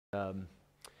Um,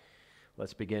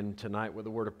 let's begin tonight with a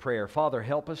word of prayer. Father,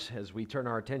 help us as we turn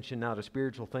our attention now to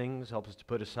spiritual things. Help us to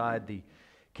put aside the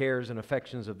cares and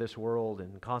affections of this world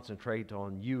and concentrate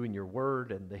on you and your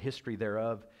word and the history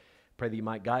thereof. Pray that you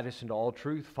might guide us into all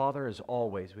truth. Father, as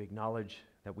always, we acknowledge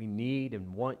that we need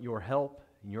and want your help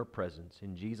and your presence.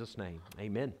 In Jesus' name,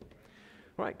 amen.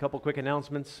 All right, a couple quick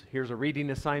announcements. Here's a reading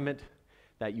assignment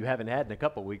that you haven't had in a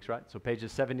couple weeks, right? So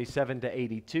pages 77 to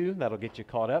 82, that'll get you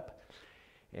caught up.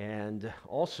 And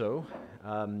also,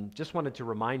 just wanted to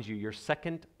remind you, your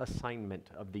second assignment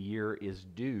of the year is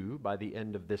due by the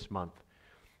end of this month.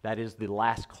 That is the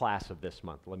last class of this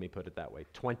month, let me put it that way,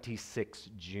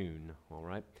 26 June, all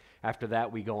right? After that,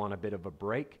 we go on a bit of a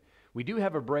break. We do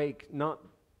have a break,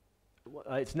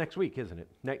 it's next week, isn't it?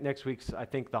 Next week's, I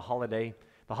think, the holiday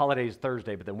is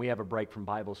Thursday, but then we have a break from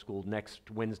Bible school. Next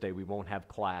Wednesday, we won't have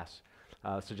class,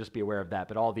 so just be aware of that.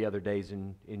 But all the other days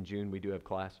in June, we do have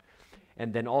class.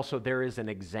 And then also there is an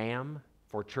exam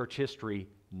for church history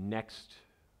next,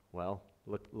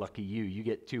 lucky you. You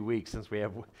get 2 weeks since we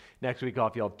have next week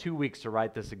off. You'll have 2 weeks to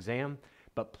write this exam.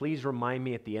 But please remind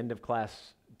me at the end of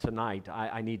class tonight,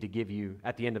 I need to give you,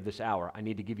 at the end of this hour, I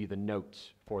need to give you the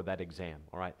notes for that exam,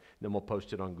 all right? Then we'll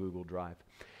post it on Google Drive.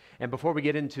 And before we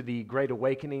get into the Great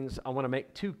Awakenings, I want to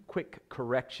make two quick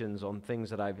corrections on things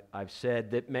that I've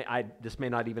said. This may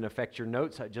not even affect your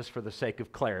notes. Just for the sake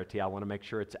of clarity, I want to make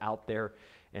sure it's out there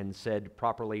and said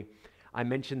properly. I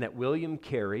mentioned that William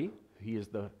Carey, he is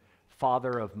the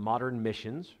father of modern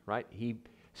missions, right? He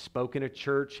spoke in a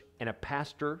church, and a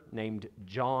pastor named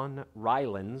John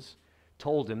Rylands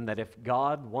told him that if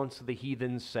God wants the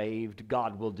heathen saved,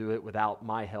 God will do it without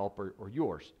my help or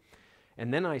yours.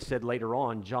 And then I said later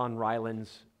on, John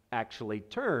Rylands actually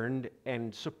turned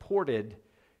and supported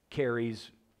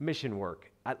Carey's mission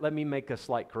work. Let me make a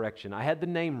slight correction. I had the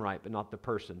name right, but not the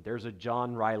person. There's a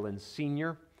John Rylands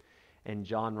Sr. and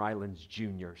John Rylands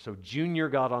Jr. So Jr.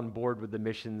 got on board with the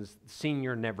missions.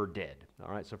 Sr. never did.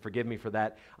 All right, so forgive me for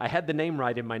that. I had the name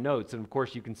right in my notes, and of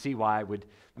course you can see why I would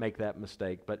make that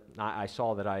mistake, but I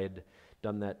saw that I had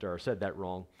done that or said that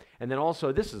wrong. And then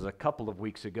also, this is a couple of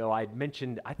weeks ago, I had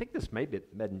mentioned, I think this may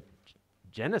have been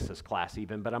Genesis class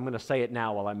even, but I'm going to say it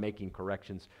now while I'm making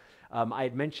corrections. I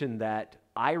had mentioned that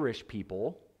Irish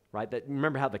people, right, that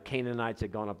remember how the Canaanites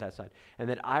had gone up that side, and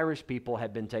that Irish people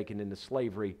had been taken into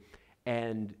slavery.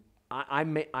 And I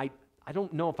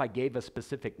don't know if I gave a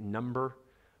specific number,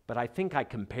 but I think I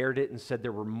compared it and said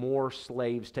there were more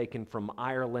slaves taken from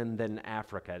Ireland than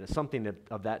Africa. It's something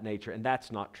of that nature, and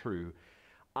that's not true.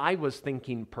 I was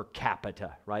thinking per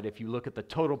capita, right? If you look at the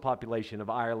total population of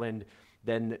Ireland,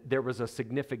 then there was a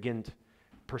significant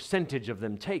percentage of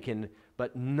them taken,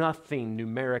 but nothing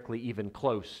numerically even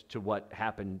close to what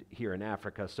happened here in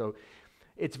Africa. So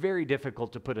it's very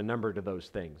difficult to put a number to those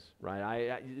things,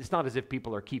 right? It's not as if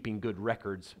people are keeping good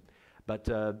records, but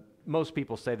most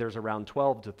people say there's around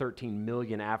 12 to 13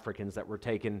 million Africans that were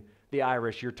taken. The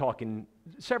Irish, you're talking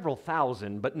several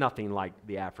thousand, but nothing like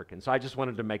the Africans. So I just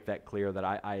wanted to make that clear that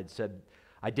I had said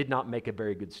I did not make a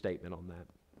very good statement on that.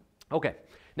 Okay,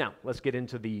 now let's get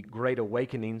into the Great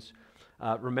Awakenings.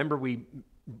 Remember, we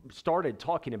started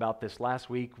talking about this last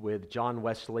week with John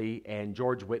Wesley and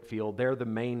George Whitefield. They're the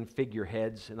main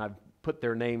figureheads, and I've put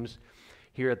their names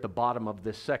here at the bottom of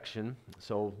this section,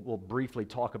 so we'll briefly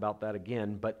talk about that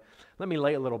again. But let me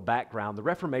lay a little background. The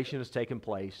Reformation has taken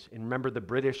place, and remember, the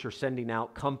British are sending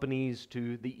out companies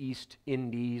to the East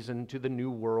Indies and to the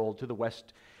New World, to the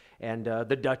West, and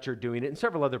the Dutch are doing it, and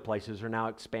several other places are now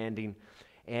expanding.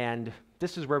 And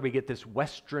this is where we get this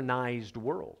westernized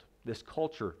world, this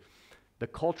culture. The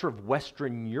culture of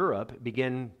Western Europe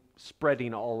began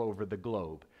spreading all over the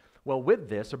globe. Well, with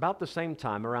this, about the same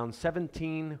time, around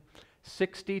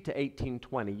 1760 to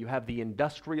 1820, you have the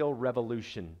Industrial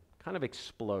Revolution kind of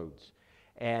explodes,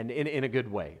 and in a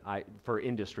good way, for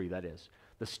industry, that is.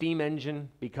 The steam engine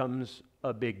becomes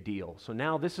a big deal. So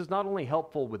now this is not only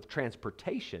helpful with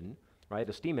transportation, right,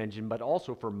 a steam engine, but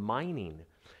also for mining.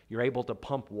 You're able to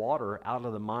pump water out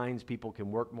of the mines. People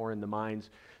can work more in the mines.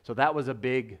 So that was a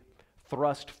big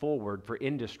thrust forward for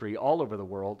industry all over the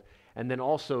world. And then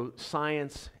also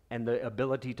science and the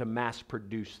ability to mass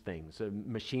produce things,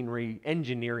 machinery,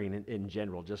 engineering in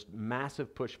general, just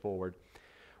massive push forward.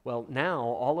 Well, now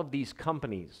all of these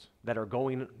companies that are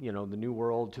going, the New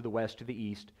World, to the West, to the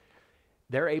East,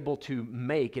 they're able to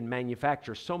make and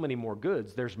manufacture so many more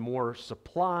goods. There's more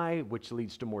supply, which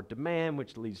leads to more demand,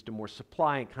 which leads to more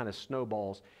supply, and kind of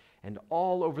snowballs. And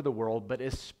all over the world, but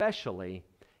especially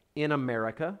in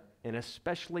America, and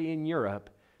especially in Europe,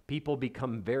 people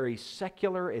become very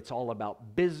secular. It's all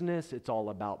about business. It's all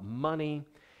about money.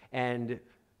 And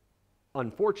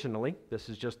unfortunately, this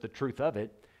is just the truth of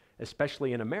it,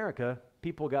 especially in America,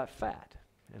 people got fat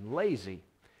and lazy.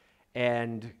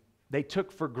 And they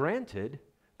took for granted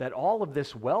that all of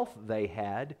this wealth they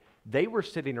had, they were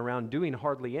sitting around doing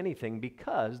hardly anything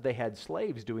because they had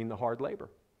slaves doing the hard labor.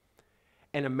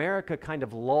 And America kind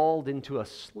of lulled into a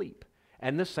sleep.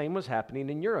 And the same was happening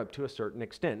in Europe to a certain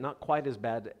extent. Not quite as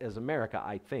bad as America,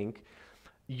 I think.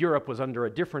 Europe was under a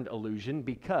different illusion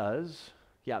because,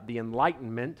 the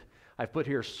Enlightenment, I've put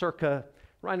here circa,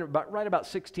 right about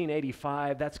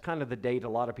 1685, that's kind of the date a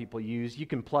lot of people use. You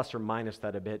can plus or minus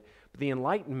that a bit. But the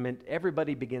Enlightenment,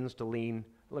 everybody begins to lean,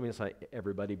 let me not say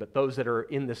everybody, but those that are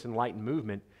in this enlightened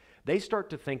movement, they start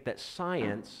to think that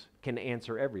science can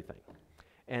answer everything.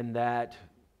 And that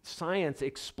science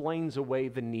explains away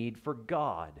the need for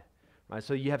God. Right?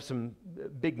 So you have some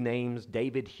big names,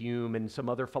 David Hume and some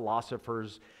other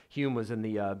philosophers. Hume was in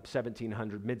the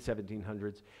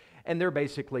mid-1700s. And they're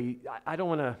basically,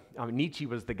 Nietzsche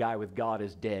was the guy with God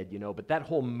is dead, but that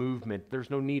whole movement,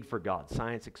 there's no need for God.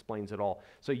 Science explains it all.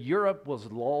 So Europe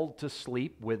was lulled to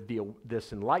sleep with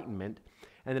this enlightenment,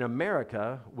 and then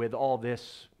America with all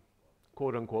this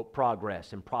quote-unquote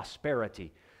progress and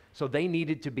prosperity. So they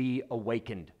needed to be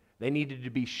awakened. They needed to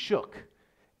be shook.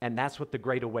 And that's what the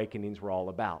Great Awakenings were all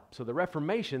about. So the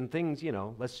Reformation, things,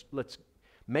 let's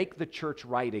make the church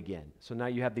right again. So now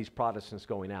you have these Protestants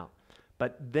going out.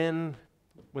 But then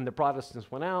when the Protestants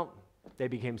went out, they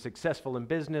became successful in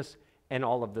business, and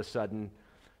all of a sudden,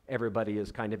 everybody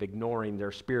is kind of ignoring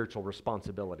their spiritual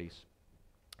responsibilities.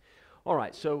 All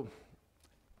right, so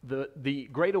the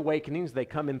Great Awakenings, they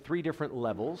come in three different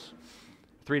levels.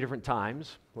 3 different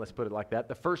times, let's put it like that.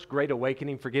 The first Great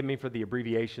Awakening, forgive me for the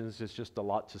abbreviations, it's just a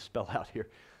lot to spell out here.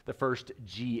 The first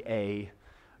GA.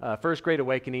 First Great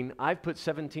Awakening, I've put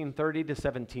 1730 to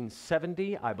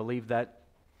 1770. I believe that's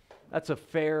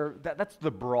that's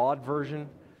the broad version.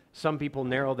 Some people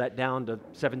narrow that down to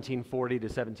 1740 to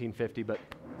 1750, but...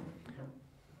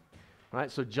 All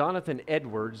right, so Jonathan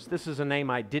Edwards, this is a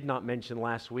name I did not mention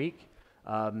last week.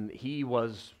 He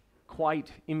was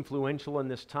quite influential in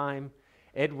this time.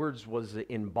 Edwards was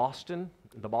in Boston,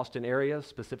 the Boston area,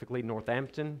 specifically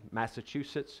Northampton,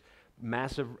 Massachusetts.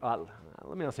 Massive,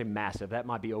 let me not say massive, that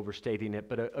might be overstating it,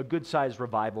 but a good-sized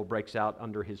revival breaks out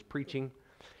under his preaching.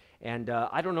 And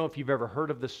I don't know if you've ever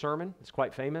heard of this sermon. It's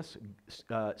quite famous.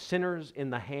 Sinners in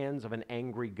the Hands of an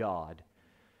Angry God.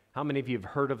 How many of you have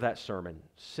heard of that sermon?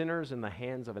 Sinners in the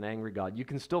Hands of an Angry God. You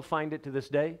can still find it to this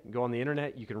day. You can go on the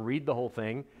internet. You can read the whole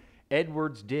thing.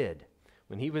 Edwards did.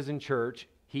 When he was in church,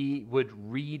 he would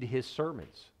read his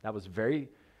sermons. That was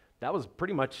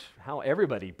pretty much how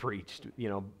everybody preached,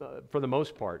 for the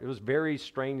most part. It was very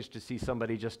strange to see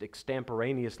somebody just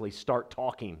extemporaneously start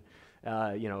talking,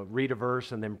 read a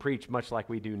verse and then preach much like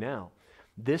we do now.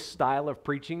 This style of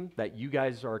preaching that you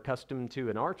guys are accustomed to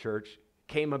in our church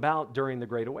came about during the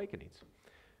Great Awakenings.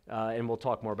 And we'll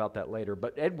talk more about that later.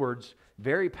 But Edwards,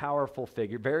 very powerful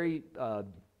figure, very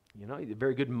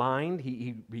good mind.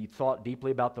 He thought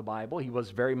deeply about the Bible. He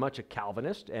was very much a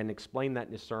Calvinist and explained that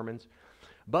in his sermons.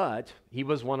 But he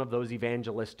was one of those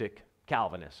evangelistic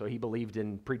Calvinists. So he believed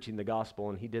in preaching the gospel,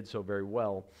 and he did so very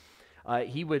well.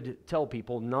 He would tell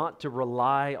people not to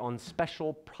rely on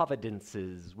special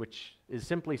providences, which is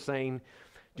simply saying,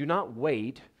 do not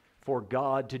wait for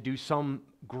God to do some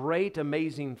great,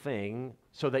 amazing thing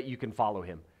so that you can follow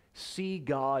him. See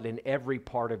God in every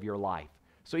part of your life.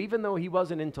 So even though he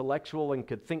wasn't intellectual and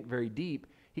could think very deep,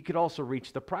 he could also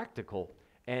reach the practical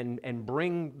and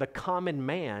bring the common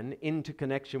man into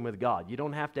connection with God. You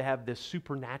don't have to have this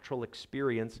supernatural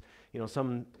experience,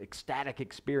 some ecstatic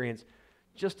experience.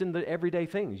 Just in the everyday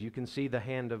things, you can see the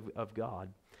hand of God.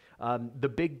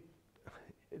 You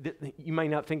may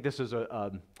not think this is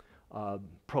a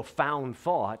profound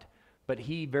thought, but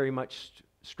he very much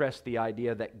stressed the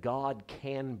idea that God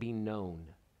can be known.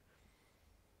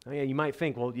 You might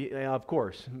think, well, yeah, of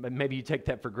course, maybe you take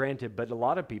that for granted, but a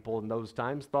lot of people in those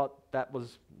times thought that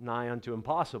was nigh unto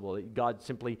impossible. God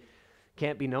simply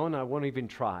can't be known. I won't even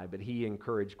try, but he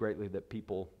encouraged greatly that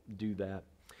people do that.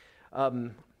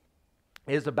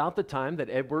 It is about the time that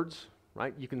Edwards,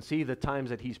 right, you can see the times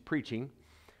that he's preaching.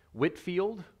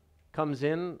 Whitefield comes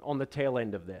in on the tail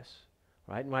end of this.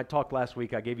 Right? And when I talked last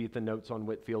week, I gave you the notes on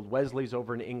Whitefield. Wesley's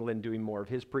over in England doing more of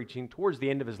his preaching. Towards the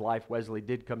end of his life, Wesley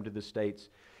did come to the States.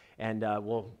 And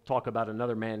we'll talk about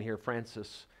another man here,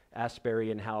 Francis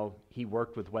Asbury, and how he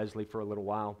worked with Wesley for a little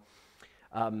while.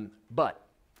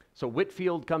 So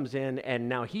Whitefield comes in, and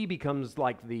now he becomes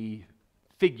like the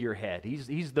figurehead.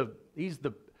 He's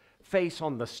the face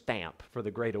on the stamp for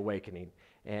the Great Awakening.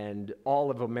 And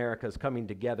all of America is coming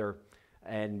together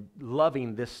and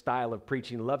loving this style of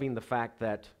preaching, loving the fact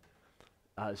that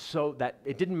so that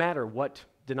it didn't matter what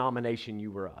denomination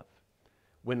you were of.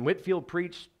 When Whitefield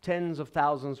preached, tens of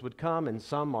thousands would come, and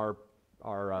some are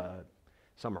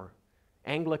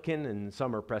Anglican, and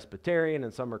some are Presbyterian,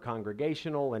 and some are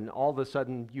Congregational, and all of a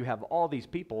sudden you have all these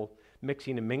people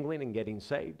mixing and mingling and getting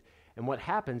saved. And what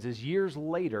happens is years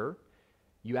later,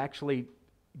 you actually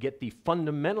get the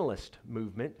fundamentalist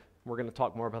movement. We're going to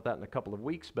talk more about that in a couple of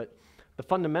weeks, but the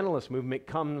fundamentalist movement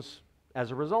comes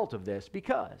as a result of this,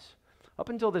 because up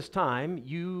until this time,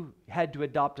 you had to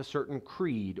adopt a certain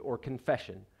creed or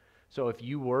confession. So if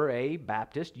you were a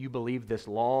Baptist, you believed this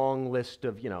long list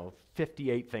of,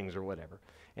 58 things or whatever.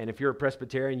 And if you're a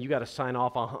Presbyterian, you got to sign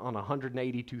off on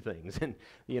 182 things. And,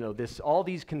 all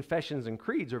these confessions and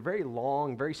creeds are very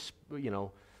long, very,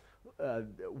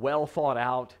 well thought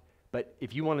out. But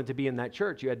if you wanted to be in that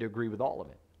church, you had to agree with all of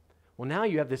it. Well, now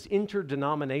you have this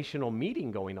interdenominational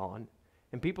meeting going on,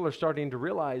 and people are starting to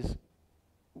realize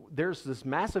there's this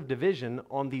massive division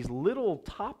on these little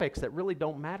topics that really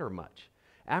don't matter much.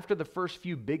 After the first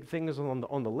few big things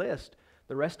on the list,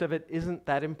 the rest of it isn't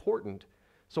that important.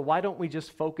 So why don't we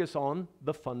just focus on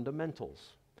the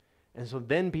fundamentals? And so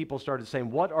then people started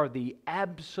saying, what are the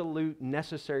absolute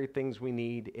necessary things we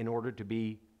need in order to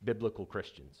be biblical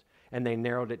Christians? And they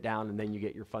narrowed it down, and then you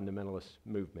get your fundamentalist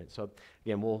movement. So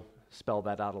again, we'll spell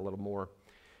that out a little more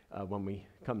when we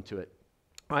come to it.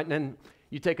 All right, and then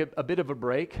you take a bit of a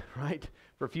break, right?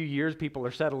 For a few years, people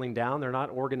are settling down. They're not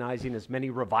organizing as many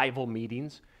revival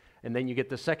meetings. And then you get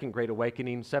the Second Great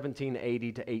Awakening,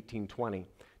 1780 to 1820.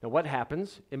 Now, what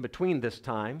happens in between this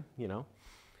time,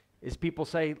 is people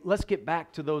say, let's get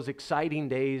back to those exciting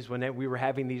days when we were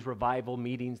having these revival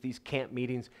meetings, these camp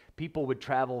meetings. People would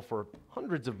travel for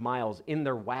hundreds of miles in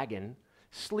their wagon,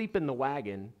 sleep in the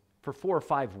wagon for 4 or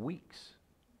 5 weeks.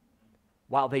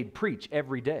 While they'd preach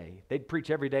every day. They'd preach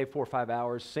every day 4 or 5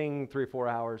 hours, sing 3 or 4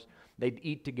 hours. They'd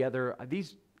eat together.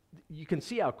 You can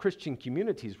see how Christian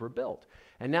communities were built.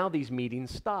 And now these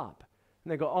meetings stop.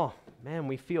 And they go, oh, man,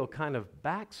 we feel kind of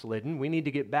backslidden. We need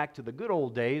to get back to the good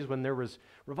old days when there was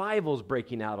revivals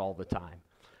breaking out all the time.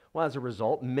 Well, as a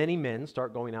result, many men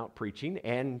start going out preaching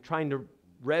and trying to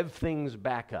rev things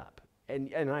back up.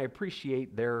 And I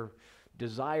appreciate their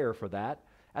desire for that.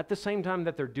 At the same time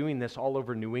that they're doing this all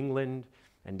over New England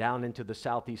and down into the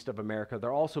southeast of America,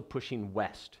 they're also pushing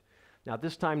west. Now,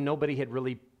 this time, nobody had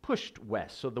really pushed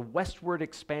west. So the westward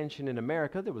expansion in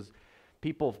America, there was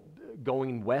people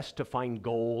going west to find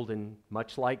gold, and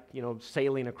much like,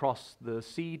 sailing across the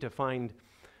sea to find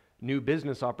new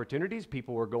business opportunities,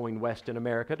 people were going west in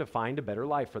America to find a better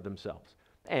life for themselves.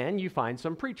 And you find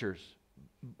some preachers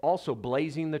also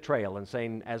blazing the trail and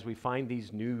saying, as we find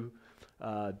these new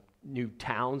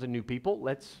towns and new people,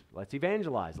 let's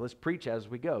evangelize, let's preach as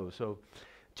we go. So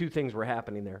 2 things were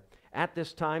happening there. At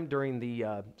this time, during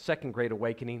the Second Great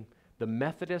Awakening, the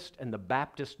Methodist and the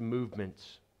Baptist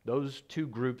movements, those 2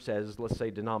 groups as, let's say,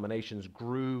 denominations,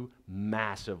 grew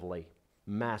massively,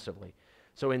 massively.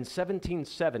 So in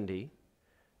 1770,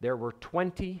 there were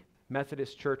 20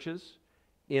 Methodist churches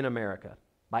in America.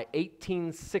 By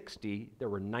 1860, there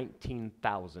were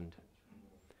 19,000.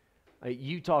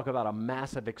 You talk about a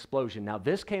massive explosion. Now,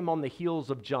 this came on the heels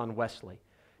of John Wesley.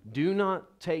 Do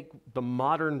not take the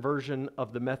modern version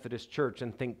of the Methodist Church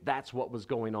and think that's what was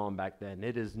going on back then.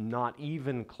 It is not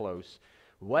even close.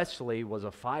 Wesley was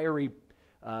a fiery,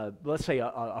 let's say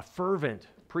a fervent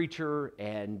preacher,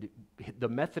 and the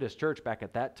Methodist Church back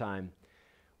at that time,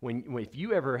 if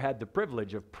you ever had the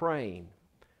privilege of praying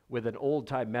with an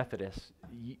old-time Methodist,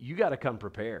 you got to come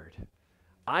prepared.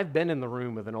 I've been in the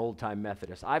room with an old-time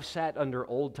Methodist. I've sat under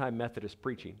old-time Methodist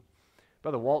preaching.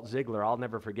 Brother Walt Ziegler, I'll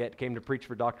never forget, came to preach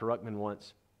for Dr. Ruckman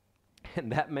once.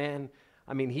 And that man,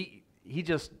 he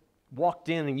just walked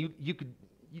in, and you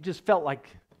just felt like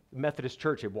the Methodist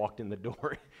Church had walked in the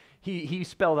door. He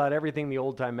spelled out everything the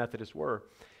old-time Methodists were.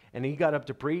 And he got up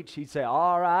to preach. He'd say,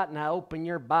 all right, now open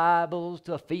your Bibles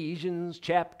to Ephesians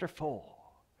chapter 4.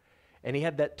 And he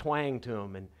had that twang to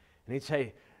him. And he'd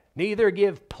say, neither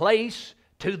give place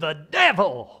to the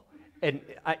devil. And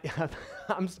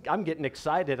I'm getting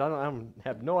excited. I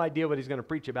have no idea what he's going to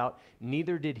preach about.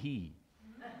 Neither did he.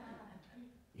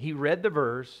 He read the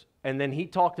verse, and then he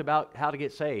talked about how to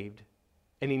get saved,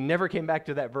 and he never came back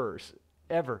to that verse,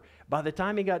 ever. By the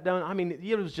time he got done,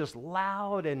 it was just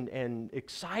loud and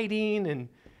exciting, and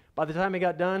by the time he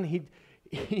got done,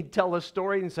 he'd tell a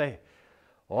story and say,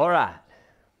 all right,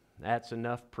 that's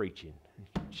enough preaching.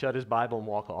 Shut his Bible and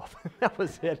walk off. That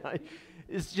was it.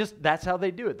 It's just, that's how they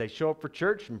do it. They show up for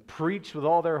church and preach with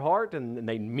all their heart, and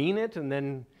they mean it, and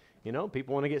then You know,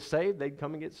 people want to get saved, they'd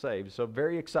come and get saved. So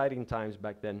very exciting times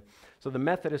back then. So the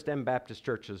Methodist and Baptist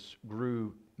churches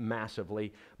grew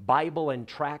massively. Bible and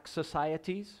tract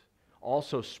societies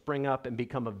also spring up and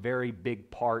become a very big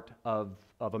part of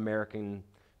American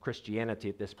Christianity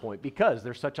at this point because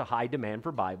there's such a high demand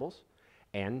for Bibles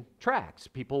and tracts.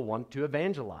 People want to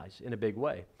evangelize in a big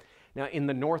way. Now, in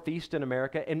the Northeast in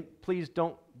America, and please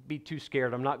don't be too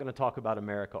scared, I'm not going to talk about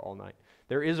America all night.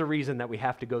 There is a reason that we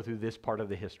have to go through this part of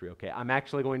the history, okay? I'm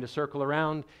actually going to circle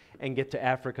around and get to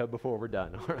Africa before we're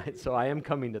done, all right? So I am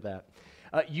coming to that.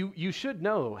 You should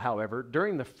know, however,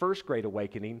 during the First Great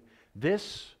Awakening,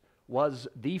 this was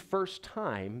the first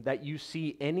time that you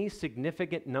see any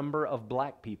significant number of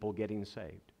black people getting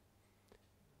saved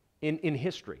in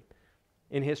history.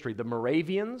 In history, the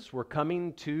Moravians were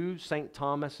coming to St.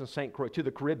 Thomas and St. Croix, to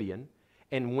the Caribbean,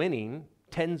 and winning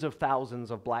tens of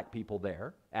thousands of black people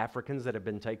there, Africans that had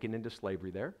been taken into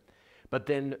slavery there. But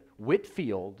then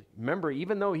Whitefield, remember,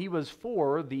 even though he was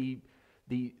for the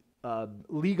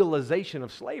legalization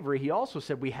of slavery, he also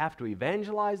said we have to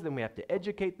evangelize them, we have to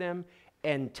educate them,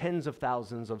 and tens of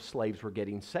thousands of slaves were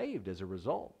getting saved as a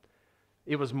result.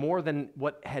 It was more than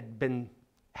what had been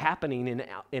happening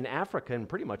in Africa in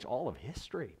pretty much all of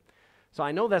history. So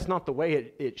I know that's not the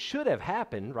way it should have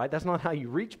happened, right? That's not how you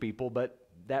reach people, but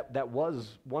that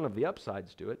was one of the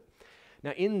upsides to it.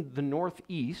 Now, in the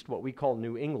Northeast, what we call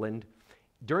New England,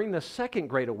 during the Second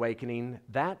Great Awakening,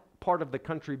 that part of the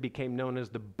country became known as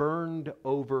the Burned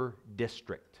Over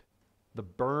District. The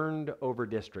Burned Over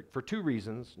District, for two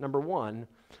reasons. Number one,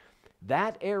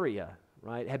 that area,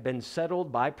 right, had been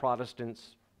settled by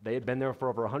Protestants. They had been there for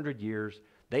over 100 years.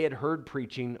 They had heard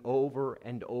preaching over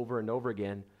and over and over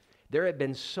again. There had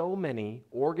been so many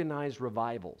organized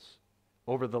revivals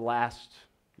over the last,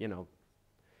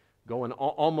 going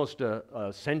almost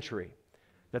a century,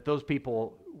 that those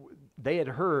people, they had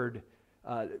heard,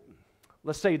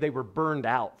 let's say they were burned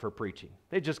out for preaching.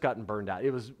 They'd just gotten burned out.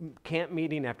 It was camp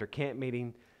meeting after camp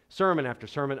meeting, sermon after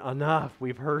sermon. Enough,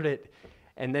 we've heard it.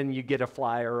 And then you get a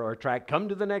flyer or a tract, come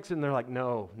to the next, and they're like,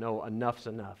 no, enough's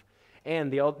enough.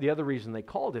 And the other reason they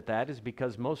called it that is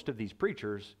because most of these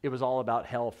preachers, it was all about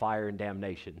hell, fire, and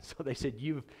damnation. So they said,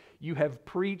 you have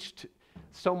preached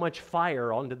so much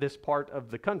fire onto this part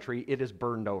of the country, it is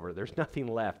burned over. There's nothing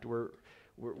left.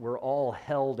 We're all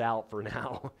held out for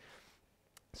now.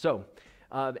 So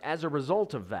as a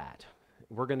result of that,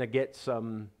 we're going to get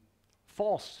some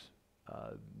false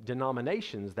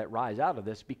denominations that rise out of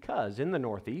this because in the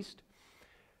Northeast,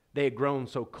 they had grown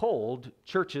so cold,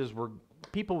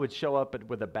 people would show up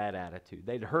with a bad attitude.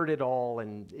 They'd heard it all,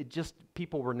 and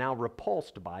people were now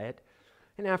repulsed by it.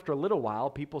 And after a little while,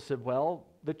 people said, well,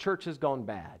 the church has gone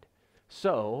bad.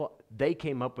 So they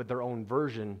came up with their own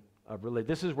version of religion.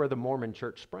 This is where the Mormon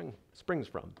church springs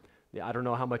from. I don't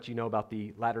know how much you know about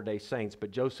the Latter-day Saints,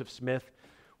 but Joseph Smith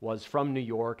was from New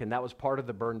York, and that was part of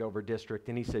the burned over district.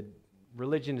 And he said,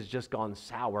 religion has just gone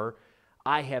sour.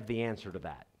 I have the answer to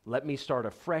that. Let me start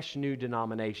a fresh new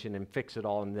denomination and fix it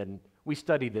all. And then we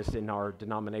studied this in our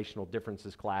denominational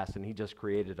differences class, and he just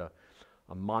created a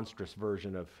monstrous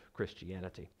version of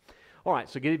Christianity. All right,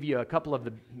 so give you a couple of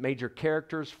the major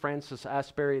characters. Francis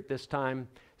Asbury at this time,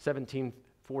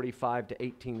 1745 to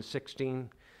 1816.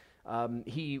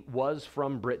 He was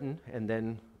from Britain and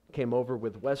then came over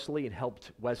with Wesley and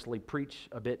helped Wesley preach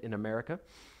a bit in America.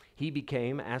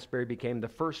 Asbury became the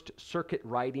first circuit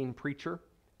riding preacher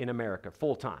in America,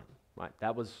 full-time, right?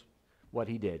 That was what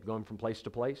he did, going from place to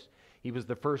place. He was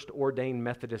the first ordained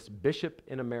Methodist bishop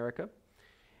in America.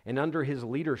 And under his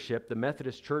leadership, the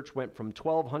Methodist Church went from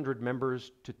 1,200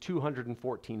 members to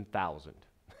 214,000.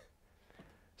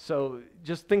 So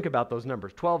just think about those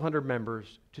numbers, 1,200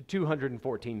 members to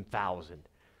 214,000.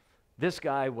 This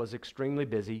guy was extremely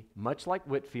busy. Much like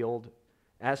Whitefield,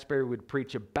 Asbury would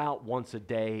preach about once a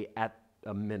day at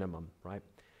a minimum, right?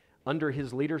 Under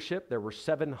his leadership, there were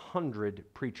 700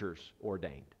 preachers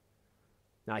ordained.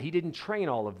 Now, he didn't train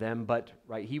all of them, but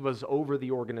he was over the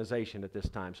organization at this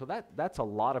time. So that's a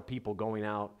lot of people going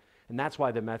out, and that's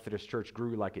why the Methodist Church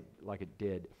grew like it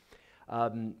did.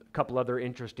 A couple other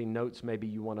interesting notes maybe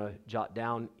you want to jot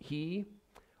down. He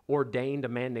ordained a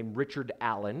man named Richard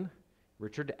Allen.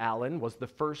 Richard Allen was the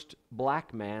first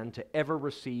black man to ever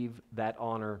receive that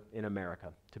honor in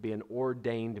America, to be an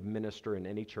ordained minister in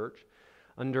any church.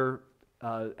 Under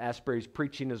Asbury's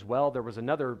preaching as well, there was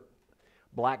another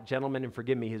black gentleman, and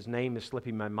forgive me, his name is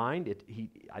slipping my mind.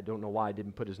 I don't know why I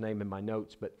didn't put his name in my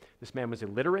notes, but this man was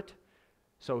illiterate,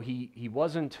 so he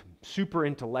wasn't super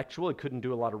intellectual. He couldn't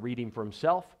do a lot of reading for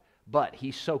himself, but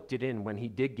he soaked it in when he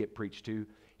did get preached to.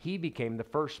 He became the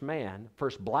first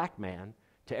black man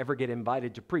to ever get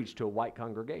invited to preach to a white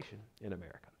congregation in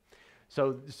America.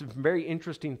 So some very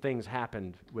interesting things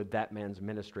happened with that man's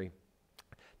ministry.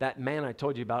 That man I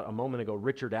told you about a moment ago,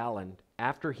 Richard Allen,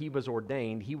 after he was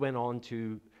ordained, he went on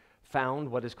to found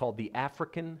what is called the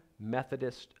African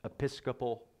Methodist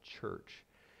Episcopal Church.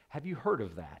 Have you heard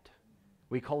of that?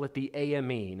 We call it the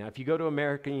AME. Now, if you go to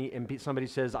America and somebody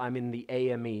says, I'm in the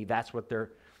AME, that's what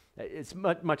it's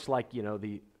much like,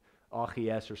 the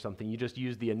AGS or something. You just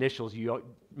use the initials. You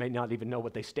may not even know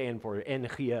what they stand for.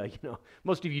 NGIA,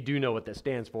 Most of you do know what that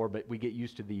stands for, but we get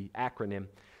used to the acronym.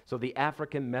 So the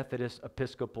African Methodist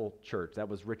Episcopal Church, that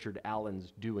was Richard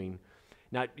Allen's doing.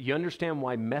 Now, you understand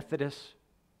why Methodist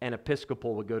and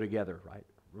Episcopal would go together, right?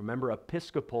 Remember,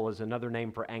 Episcopal is another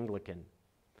name for Anglican.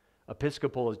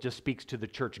 Episcopal just speaks to the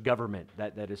church government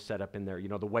that is set up in there,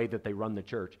 the way that they run the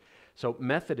church. So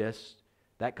Methodist,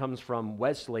 that comes from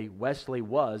Wesley. Wesley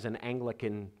was an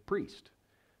Anglican priest.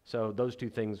 So those two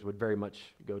things would very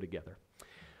much go together.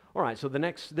 All right, so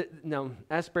now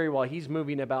Asbury, while he's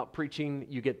moving about preaching,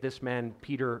 you get this man,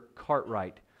 Peter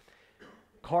Cartwright.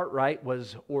 Cartwright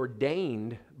was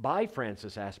ordained by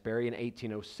Francis Asbury in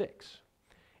 1806.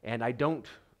 And I don't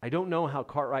know how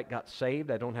Cartwright got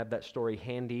saved. I don't have that story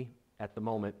handy at the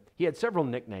moment. He had several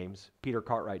nicknames, Peter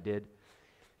Cartwright did.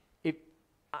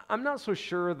 I'm not so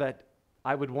sure that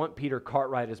I would want Peter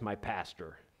Cartwright as my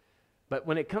pastor. But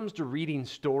when it comes to reading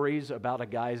stories about a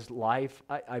guy's life,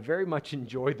 I very much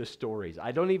enjoy the stories.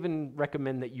 I don't even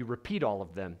recommend that you repeat all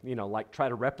of them, like try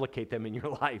to replicate them in your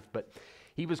life. But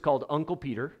he was called Uncle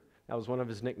Peter. That was one of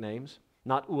his nicknames.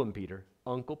 Not Peter,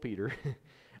 Uncle Peter.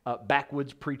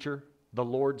 Backwoods preacher, the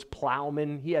Lord's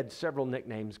plowman. He had several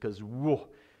nicknames because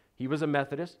he was a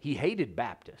Methodist. He hated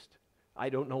Baptist. I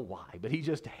don't know why, but he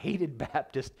just hated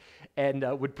Baptist and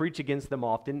would preach against them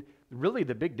often. Really,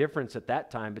 the big difference at that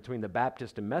time between the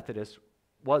Baptist and Methodist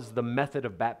was the method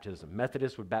of baptism.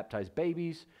 Methodists would baptize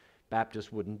babies. Baptists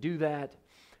wouldn't do that.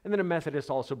 And then a Methodist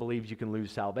also believes you can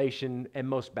lose salvation, and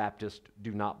most Baptists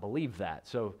do not believe that.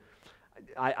 So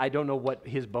I don't know what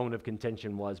his bone of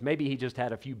contention was. Maybe he just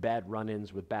had a few bad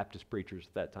run-ins with Baptist preachers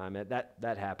at that time.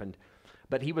 That happened.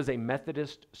 But he was a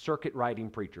Methodist circuit riding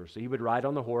preacher. So he would ride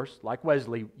on the horse like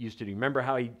Wesley used to do. Remember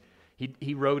how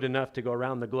he rode enough to go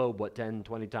around the globe, 10,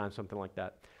 20 times, something like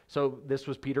that. So this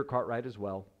was Peter Cartwright as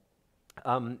well.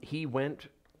 He went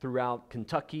throughout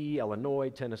Kentucky, Illinois,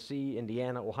 Tennessee,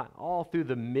 Indiana, Ohio, all through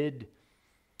the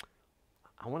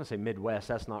I want to say Midwest,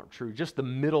 that's not true, just the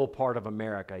middle part of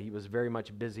America. He was very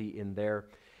much busy in there.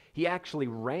 He actually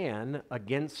ran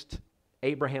against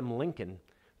Abraham Lincoln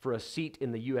for a seat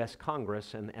in the U.S.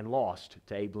 Congress and lost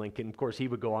to Abe Lincoln. Of course, he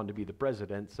would go on to be the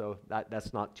president, so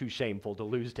that's not too shameful to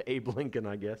lose to Abe Lincoln,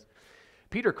 I guess.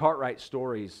 Peter Cartwright's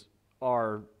stories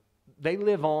they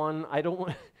live on,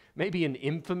 maybe in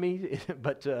infamy,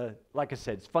 but like I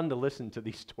said, it's fun to listen to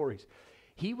these stories.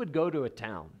 He would go to a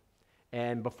town,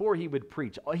 and before he would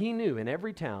preach, he knew in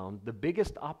every town the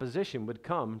biggest opposition would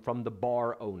come from the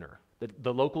bar owner,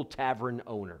 the local tavern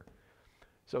owner.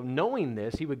 So knowing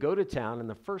this, he would go to town, and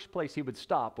the first place he would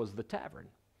stop was the tavern.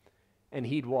 And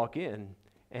he'd walk in,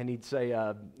 and he'd say,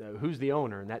 who's the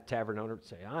owner? And that tavern owner would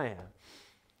say, I am.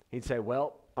 He'd say,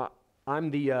 well,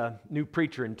 I'm the new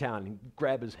preacher in town. He'd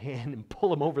grab his hand and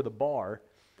pull him over the bar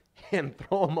and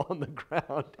throw him on the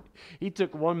ground. He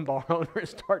took one bar owner and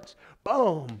starts,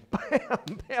 boom, bam,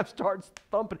 bam, starts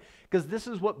thumping. Because this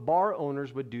is what bar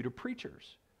owners would do to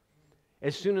preachers.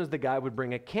 As soon as the guy would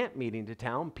bring a camp meeting to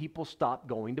town, people stopped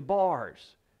going to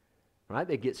bars. Right?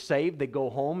 They get saved, they go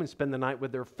home and spend the night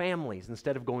with their families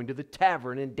instead of going to the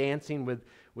tavern and dancing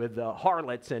with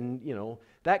harlots and,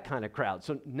 that kind of crowd.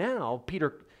 So now,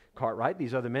 Peter Cartwright,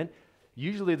 these other men,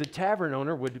 usually the tavern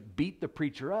owner would beat the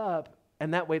preacher up,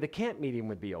 and that way the camp meeting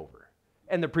would be over.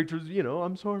 And the preacher was,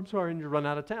 I'm sorry, and you run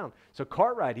out of town. So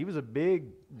Cartwright, he was a big,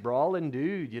 brawling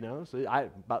dude, So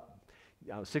about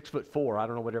 6'4", I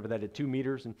don't know, whatever that is, 2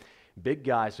 meters, and big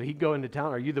guy. So he'd go into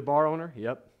town. Are you the bar owner?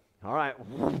 Yep. All right.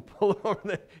 Pull him over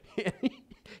there.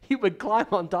 He would climb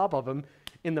on top of him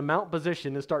in the mount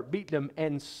position and start beating him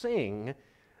and sing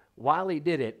while he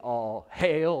did it, all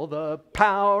hail the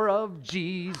power of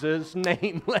Jesus'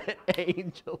 name, let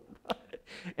angels.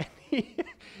 And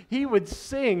he would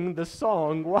sing the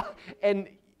song and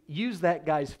use that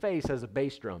guy's face as a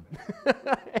bass drum.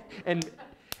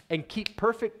 and keep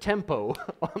perfect tempo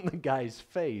on the guy's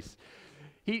face.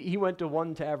 He went to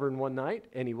one tavern one night,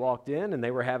 and he walked in, and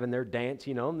they were having their dance,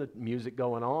 and the music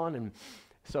going on, and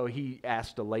so he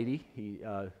asked a lady,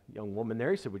 young woman there,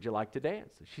 he said, would you like to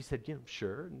dance? And she said,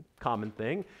 sure, and common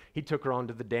thing. He took her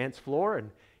onto the dance floor,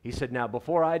 and he said, now,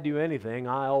 before I do anything,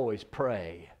 I always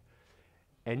pray.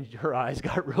 And her eyes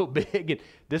got real big. And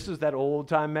this is that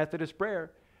old-time Methodist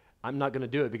prayer. I'm not going to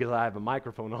do it because I have a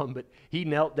microphone on, but he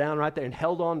knelt down right there and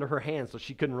held on to her hand so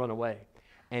she couldn't run away.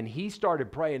 And he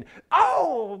started praying,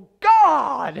 "Oh,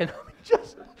 God!" And I'm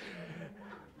just,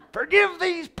 "Forgive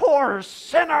these poor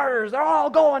sinners. They're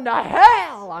all going to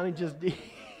hell." I mean, just...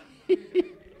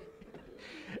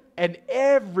 And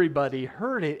everybody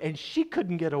heard it, and she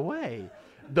couldn't get away.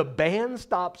 The band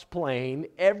stops playing,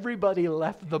 everybody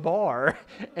left the bar,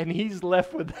 and he's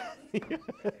left with...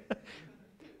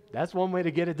 That's one way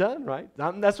to get it done, right?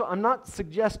 I'm not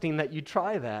suggesting that you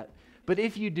try that, but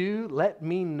if you do, let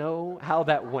me know how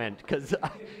that went, because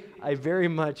I very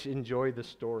much enjoy the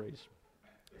stories.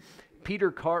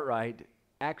 Peter Cartwright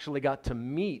actually got to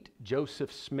meet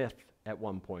Joseph Smith at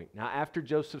one point. Now, after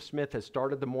Joseph Smith has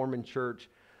started the Mormon church,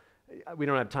 we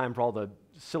don't have time for all the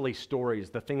silly stories,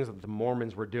 the things that the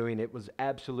Mormons were doing. It was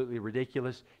absolutely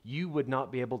ridiculous. You would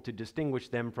not be able to distinguish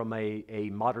them from a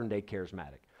modern-day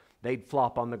charismatic. They'd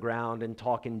flop on the ground and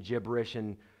talk in gibberish,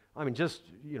 and I mean, just,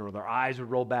 their eyes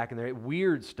would roll back and their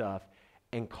weird stuff.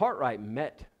 And Cartwright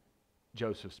met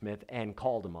Joseph Smith and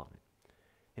called him on it.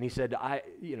 And he said,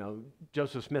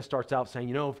 Joseph Smith starts out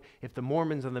saying, if the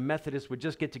Mormons and the Methodists would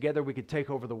just get together, we could take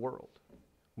over the world.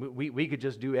 We could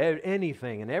just do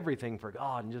anything and everything for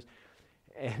God.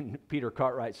 And Peter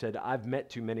Cartwright said, "I've met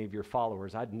too many of your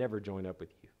followers. I'd never join up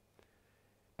with you."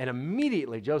 And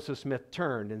immediately Joseph Smith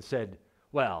turned and said,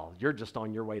 "Well, you're just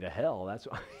on your way to hell." That's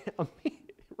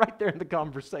right there in the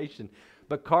conversation.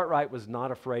 But Cartwright was not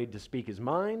afraid to speak his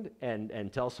mind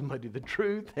and tell somebody the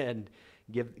truth and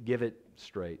give it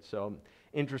straight. So,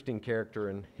 interesting character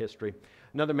in history.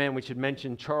 Another man we should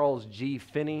mention, Charles G.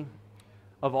 Finney.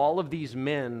 Of all of these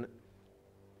men,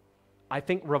 I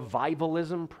think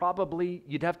revivalism probably,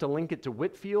 you'd have to link it to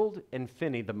Whitefield and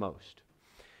Finney the most.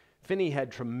 Finney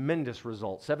had tremendous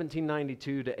results,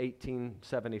 1792 to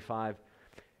 1875.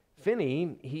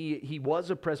 Finney, he was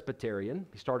a Presbyterian.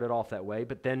 He started off that way,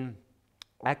 but then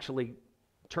actually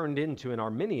turned into an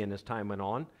Arminian as time went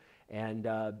on, and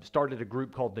started a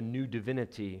group called the New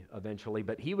Divinity eventually.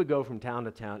 But he would go from town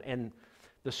to town, and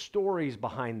the stories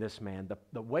behind this man,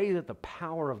 the way that the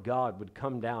power of God would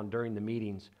come down during the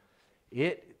meetings,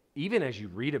 even as you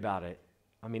read about it,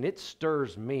 I mean, it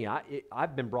stirs me.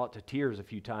 I've been brought to tears a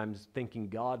few times thinking,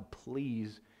 God,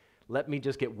 please let me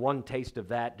just get one taste of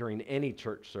that during any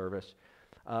church service.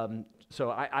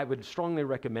 So I would strongly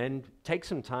recommend take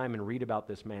some time and read about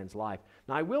this man's life.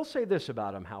 Now, I will say this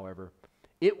about him, however.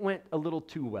 It went a little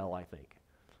too well, I think,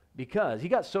 because he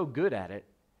got so good at it,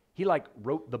 he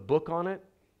wrote the book on it.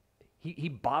 He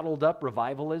bottled up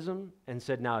revivalism and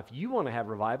said, now, if you want to have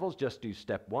revivals, just do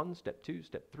step 1, step 2,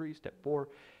 step 3, step 4,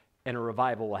 and a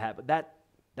revival will happen.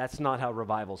 That's not how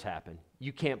revivals happen.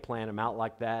 You can't plan them out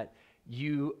like that.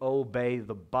 You obey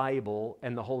the Bible,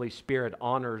 and the Holy Spirit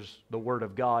honors the Word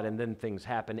of God, and then things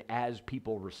happen as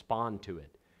people respond to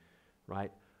it,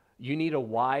 right? You need a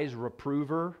wise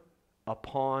reprover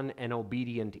upon an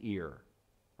obedient ear.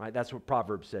 Right? That's what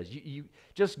Proverbs says. You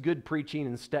just good preaching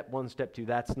in step 1, step 2,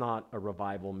 that's not a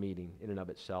revival meeting in and of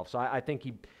itself. So I think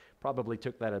he probably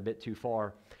took that a bit too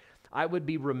far. I would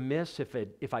be remiss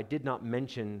if I did not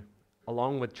mention,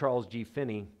 along with Charles G.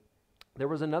 Finney, there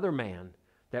was another man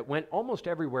that went almost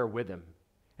everywhere with him.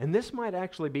 And this might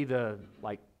actually be the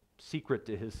secret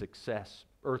to his success,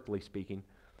 earthly speaking.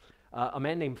 A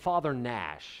man named Father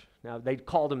Nash. Now, they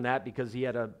called him that because he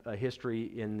had a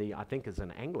history I think as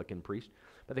an Anglican priest,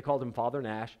 but they called him Father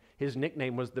Nash. His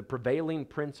nickname was the Prevailing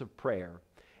Prince of Prayer.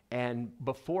 And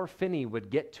before Finney would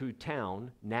get to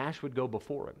town, Nash would go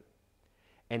before him.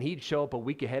 And he'd show up a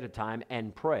week ahead of time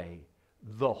and pray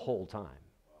the whole time.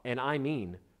 And I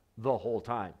mean the whole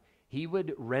time. He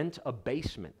would rent a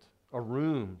basement, a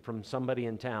room from somebody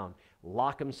in town,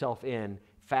 lock himself in,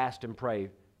 fast and pray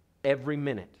every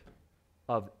minute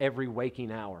of every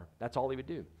waking hour. That's all he would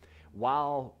do.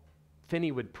 While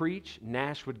Finney would preach,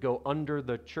 Nash would go under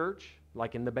the church,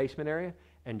 like in the basement area,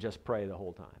 and just pray the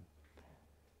whole time.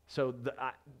 So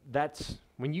that's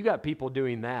when you got people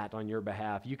doing that on your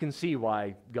behalf, you can see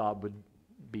why God would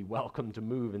be welcome to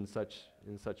move in such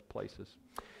places.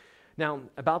 Now,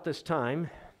 about this time,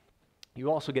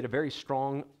 you also get a very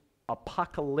strong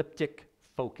apocalyptic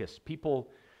focus. People,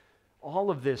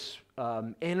 all of this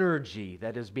energy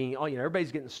that is being,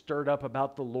 everybody's getting stirred up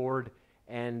about the Lord,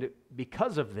 and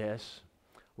because of this,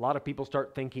 a lot of people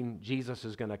start thinking Jesus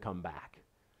is going to come back.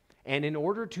 And in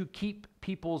order to keep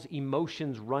people's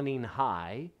emotions running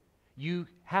high, you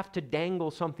have to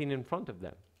dangle something in front of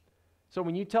them. So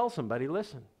when you tell somebody,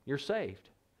 listen, you're saved.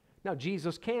 Now,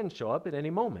 Jesus can show up at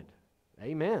any moment.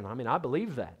 Amen. I mean, I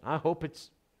believe that. I hope it's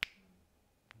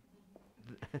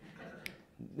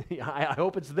I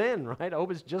hope it's then, right? I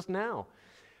hope it's just now.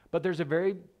 But there's a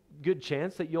very good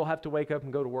chance that you'll have to wake up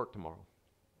and go to work tomorrow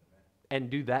and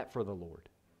do that for the Lord.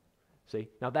 See?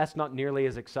 Now, that's not nearly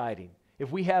as exciting.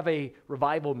 If we have a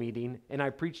revival meeting and I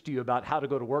preach to you about how to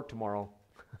go to work tomorrow,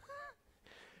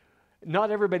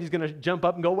 not everybody's going to jump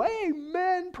up and go,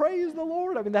 amen, praise the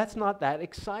Lord. I mean, that's not that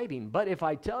exciting. But if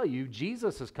I tell you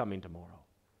Jesus is coming tomorrow,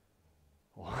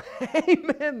 well,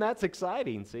 amen, that's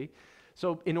exciting, see?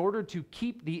 So in order to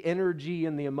keep the energy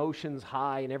and the emotions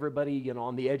high and everybody,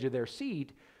 on the edge of their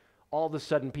seat, all of a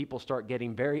sudden people start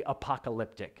getting very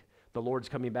apocalyptic. The Lord's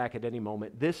coming back at any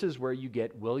moment. This is where you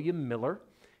get William Miller.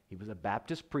 He was a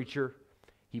Baptist preacher.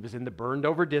 He was in the burned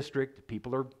over district.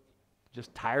 People are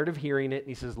just tired of hearing it. And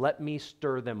he says, let me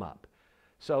stir them up.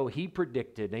 So he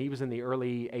predicted, and he was in the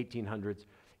early 1800s,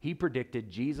 he predicted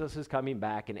Jesus is coming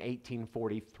back in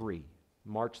 1843.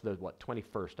 March the,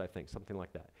 21st, I think, something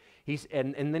like that.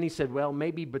 And then he said, well,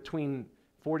 maybe between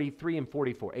 43 and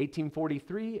 44.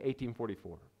 1843,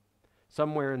 1844.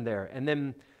 Somewhere in there. And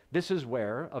then this is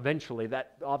where, eventually,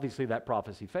 obviously that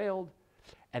prophecy failed.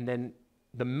 And then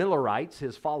the Millerites,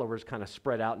 his followers, kind of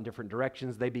spread out in different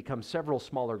directions. They become several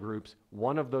smaller groups.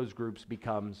 One of those groups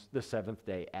becomes the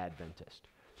Seventh-day Adventist.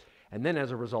 And then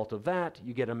as a result of that,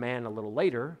 you get a man a little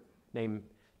later named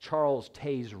Charles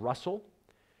Taze Russell,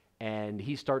 and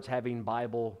he starts having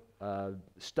Bible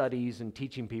studies and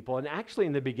teaching people. And actually,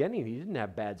 in the beginning, he didn't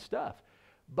have bad stuff.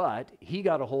 But he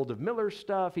got a hold of Miller's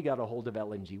stuff, he got a hold of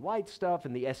Ellen G. White's stuff,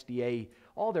 and the SDA,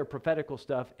 all their prophetical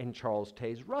stuff, and Charles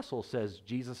Taze Russell says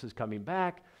Jesus is coming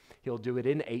back. He'll do it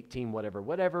in 18 whatever,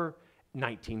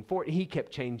 1940. He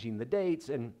kept changing the dates,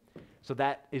 and so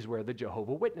that is where the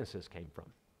Jehovah's Witnesses came from,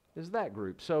 is that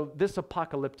group. So this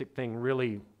apocalyptic thing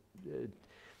really,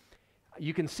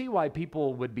 you can see why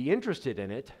people would be interested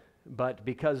in it, but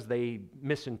because they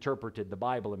misinterpreted the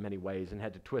Bible in many ways and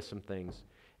had to twist some things,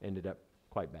 ended up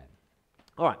quite bad.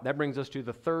 All right, that brings us to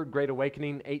the Third Great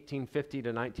Awakening, 1850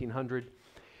 to 1900.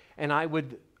 And I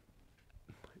would,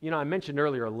 I mentioned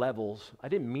earlier levels. I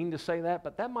didn't mean to say that,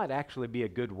 but that might actually be a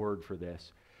good word for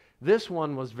this. This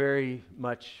one was very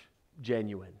much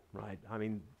genuine, right? I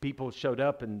mean, people showed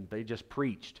up and they just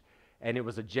preached, and it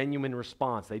was a genuine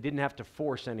response. They didn't have to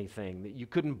force anything. You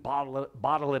couldn't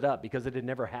bottle it up because it had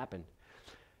never happened.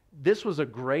 This was a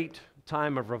great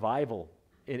time of revival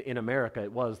in America.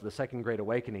 It was the Second Great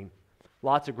Awakening.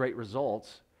 Lots of great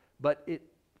results, but it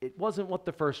wasn't what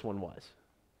the first one was.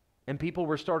 And people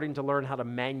were starting to learn how to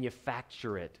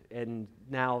manufacture it, and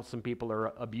now some people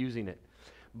are abusing it.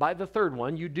 By the third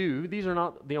one, these are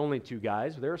not the only two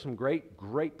guys. There are some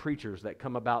great preachers that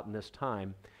come about in this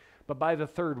time, but by the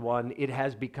third one, it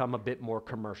has become a bit more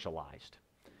commercialized.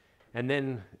 And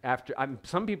then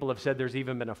some people have said there's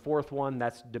even been a fourth one.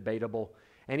 That's debatable.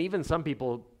 And even some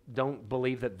people don't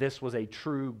believe that this was a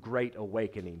true Great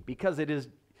Awakening, because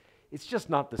it's just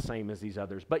not the same as these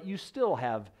others. But you still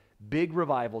have big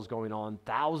revivals going on,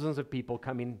 thousands of people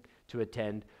coming to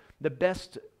attend. The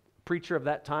best preacher of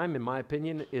that time, in my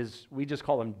opinion, is, we just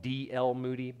call him D.L.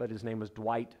 Moody, but his name was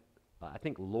Dwight, I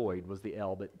think Lloyd was the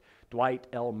L, but Dwight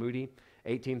L. Moody,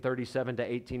 1837 to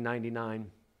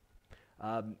 1899.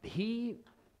 He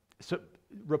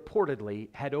reportedly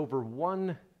had over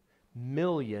 1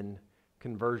 million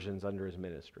conversions under his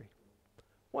ministry.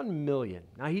 1 million.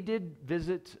 Now, he did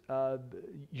visit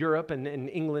Europe and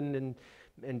England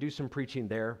and do some preaching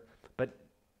there, but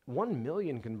 1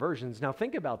 million conversions. Now,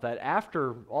 think about that.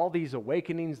 After all these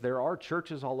awakenings, there are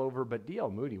churches all over, but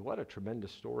D.L. Moody, what a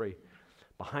tremendous story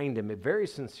behind him. A very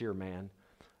sincere man.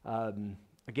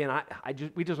 Again,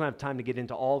 we just don't have time to get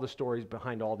into all the stories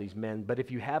behind all these men, but if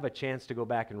you have a chance to go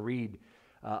back and read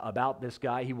about this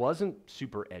guy, he wasn't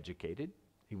super educated.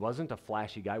 He wasn't a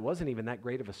flashy guy. He wasn't even that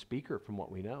great of a speaker from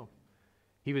what we know.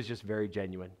 He was just very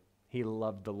genuine. He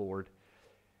loved the Lord.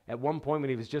 At one point when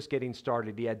he was just getting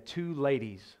started, he had two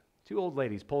old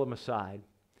ladies pull him aside.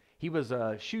 He was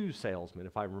a shoe salesman,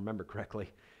 if I remember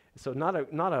correctly. So not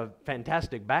a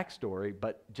fantastic backstory,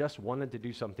 but just wanted to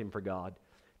do something for God.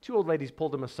 Two old ladies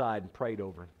pulled him aside and prayed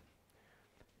over him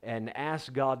and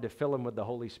asked God to fill him with the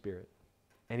Holy Spirit.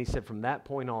 And he said from that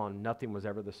point on, nothing was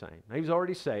ever the same. Now, he was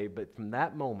already saved, but from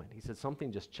that moment, he said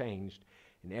something just changed.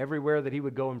 And everywhere that he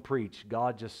would go and preach,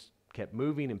 God just kept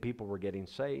moving and people were getting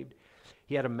saved.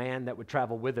 He had a man that would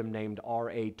travel with him named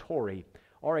R.A. Torrey.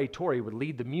 R.A. Torrey would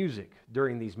lead the music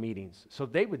during these meetings. So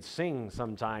they would sing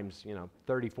sometimes,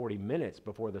 30, 40 minutes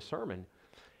before the sermon.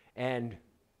 And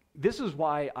this is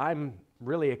why I'm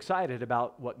really excited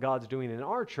about what God's doing in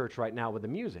our church right now with the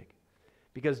music.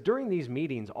 Because during these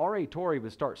meetings, R.A. Torrey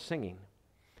would start singing.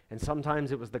 And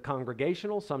sometimes it was the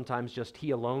congregational, sometimes just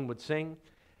he alone would sing.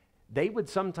 They would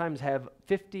sometimes have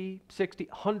 50, 60,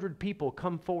 100 people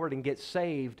come forward and get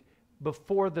saved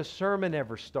before the sermon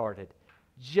ever started,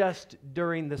 just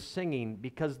during the singing,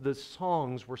 because the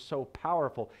songs were so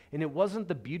powerful. And it wasn't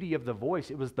the beauty of the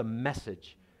voice, it was the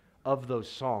message of those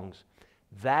songs.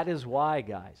 That is why,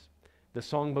 guys, the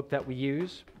songbook that we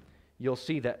use, you'll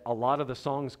see that a lot of the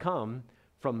songs come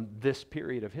from this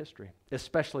period of history,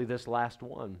 especially this last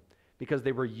one, because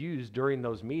they were used during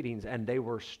those meetings and they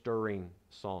were stirring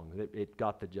songs. It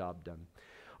got the job done.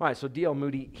 All right, so D.L.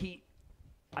 Moody,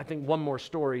 I think one more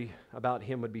story about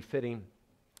him would be fitting.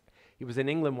 He was in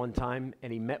England one time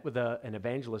and he met with an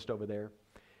evangelist over there,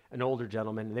 an older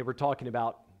gentleman, and they were talking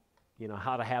about,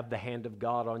 how to have the hand of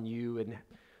God on you and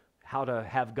how to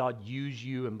have God use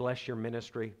you and bless your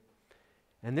ministry.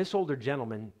 And this older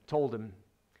gentleman told him,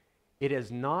 "It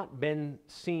has not been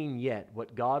seen yet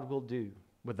what God will do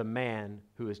with a man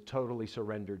who is totally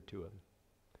surrendered to him."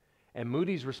 And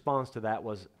Moody's response to that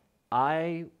was,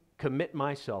 "I commit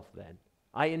myself then.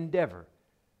 I endeavor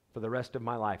for the rest of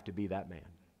my life to be that man."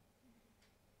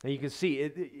 And you can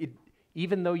see,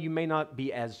 even though you may not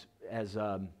be as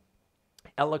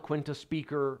eloquent a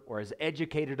speaker or as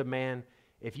educated a man,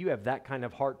 if you have that kind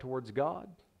of heart towards God,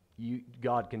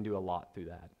 God can do a lot through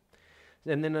that.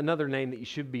 And then another name that you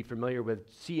should be familiar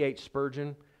with, C.H.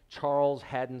 Spurgeon, Charles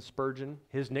Haddon Spurgeon.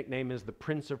 His nickname is the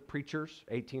Prince of Preachers,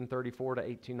 1834 to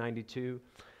 1892.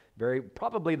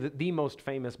 Probably the most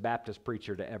famous Baptist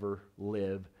preacher to ever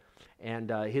live. And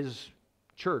his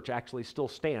church actually still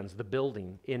stands, the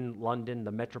building in London,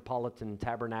 the Metropolitan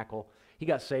Tabernacle. He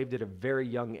got saved at a very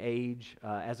young age,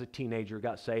 as a teenager,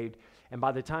 got saved. And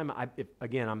by the time,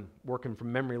 I'm working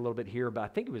from memory a little bit here, but I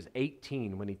think he was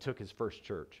 18 when he took his first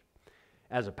church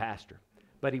as a pastor.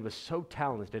 But he was so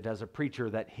talented as a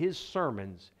preacher that his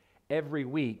sermons every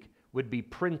week would be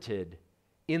printed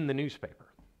in the newspaper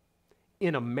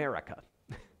in America.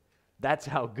 That's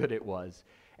how good it was.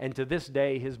 And to this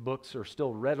day, his books are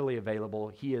still readily available.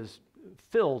 He is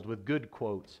filled with good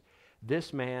quotes.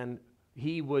 This man,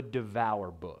 he would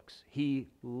devour books. He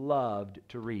loved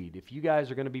to read. If you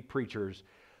guys are going to be preachers,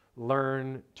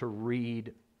 learn to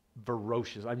read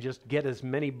voracious. Just get as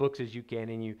many books as you can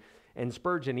in you. And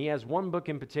Spurgeon, he has one book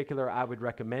in particular I would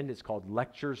recommend. It's called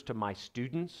Lectures to My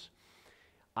Students.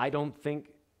 I don't think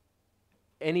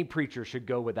any preacher should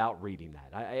go without reading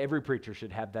that. Every preacher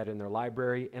should have that in their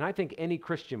library, and I think any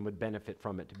Christian would benefit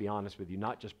from it, to be honest with you,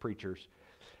 not just preachers.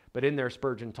 But in there,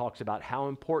 Spurgeon talks about how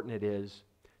important it is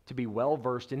to be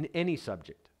well-versed in any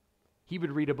subject. He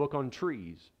would read a book on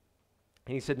trees,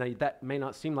 and he said, now that may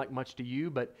not seem like much to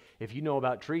you, but if you know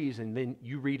about trees and then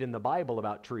you read in the Bible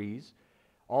about trees,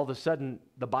 all of a sudden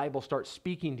the Bible starts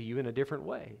speaking to you in a different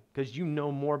way because you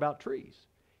know more about trees.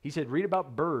 He said, read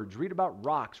about birds, read about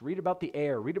rocks, read about the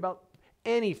air, read about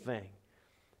anything.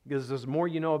 Because the more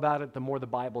you know about it, the more the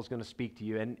Bible is going to speak to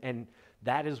you. And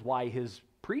that is why his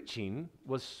preaching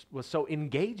was so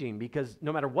engaging, because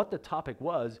no matter what the topic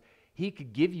was, he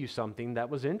could give you something that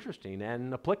was interesting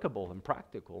and applicable and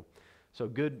practical. So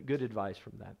good advice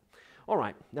from that. All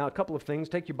right, now a couple of things.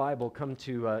 Take your Bible, come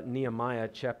to Nehemiah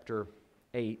chapter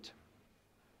 8.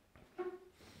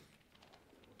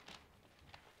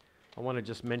 I want to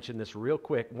just mention this real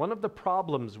quick. One of the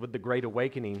problems with the Great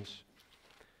Awakenings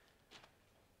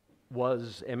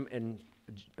was, and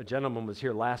a gentleman was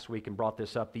here last week and brought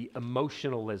this up, the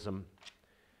emotionalism.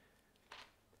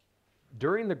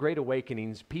 During the Great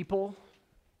Awakenings, people,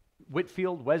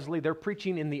 Whitefield, Wesley, they're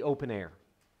preaching in the open air.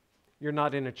 You're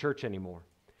not in a church anymore.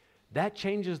 That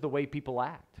changes the way people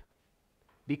act,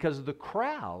 because the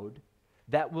crowd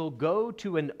that will go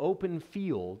to an open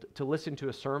field to listen to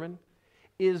a sermon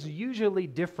is usually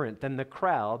different than the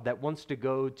crowd that wants to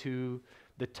go to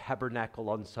the tabernacle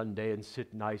on Sunday and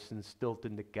sit nice and stilt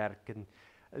in the Garrick.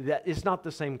 That is not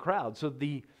the same crowd. So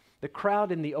the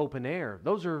crowd in the open air,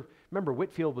 remember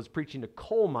Whitefield was preaching to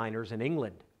coal miners in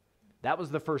England. That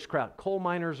was the first crowd. Coal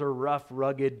miners are rough,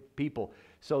 rugged people.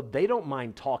 So they don't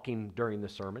mind talking during the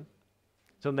sermon.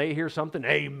 So when they hear something,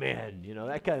 amen,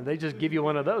 that kind of, they just give you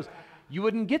one of those. You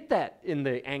wouldn't get that in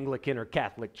the Anglican or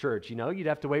Catholic Church, You'd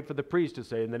have to wait for the priest to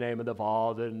say, in the name of the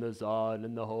Father and the Son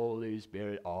and the Holy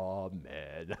Spirit,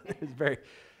 amen.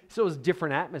 So it was a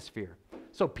different atmosphere.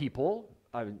 So people,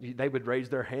 they would raise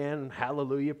their hand,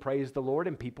 hallelujah, praise the Lord,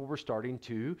 and people were starting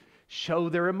to show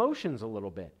their emotions a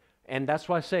little bit. And that's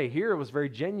why I say here it was very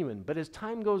genuine. But as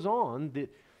time goes on,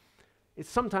 it's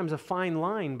sometimes a fine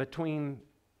line between,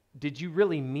 did you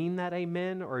really mean that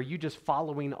amen, or are you just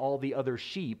following all the other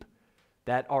sheep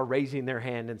that are raising their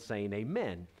hand and saying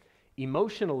amen?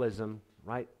 Emotionalism,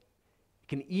 right,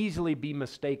 can easily be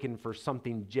mistaken for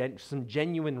something, some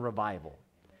genuine revival.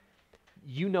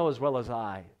 You know as well as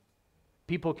I,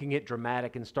 people can get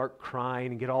dramatic and start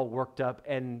crying and get all worked up,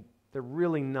 and they're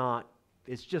really not.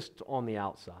 It's just on the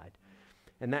outside.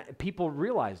 And that people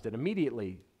realized it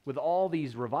immediately. With all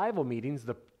these revival meetings,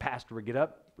 the pastor would get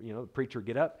up, the preacher would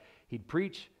get up, he'd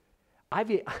preach.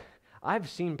 I've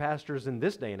seen pastors in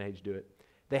this day and age do it.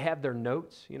 They have their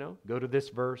notes, go to this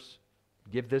verse,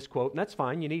 give this quote, and that's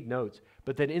fine, you need notes.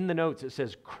 But then in the notes it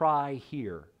says, cry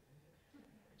here.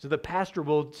 So the pastor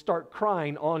will start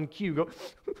crying on cue, go,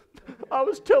 I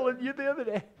was telling you the other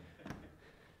day.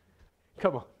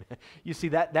 Come on, man. You see,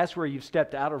 that's where you've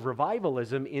stepped out of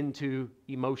revivalism into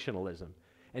emotionalism.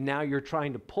 And now you're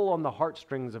trying to pull on the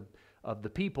heartstrings of the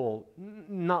people,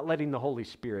 not letting the Holy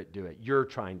Spirit do it. You're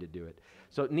trying to do it.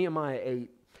 So Nehemiah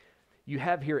 8, you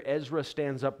have here Ezra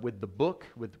stands up with the book,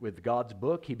 with God's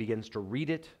book. He begins to read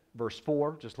it. Verse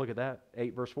 4, just look at that,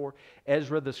 8 verse 4.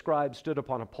 Ezra the scribe stood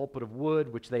upon a pulpit of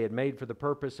wood, which they had made for the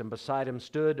purpose, and beside him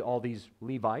stood all these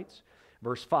Levites.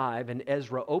 Verse 5, and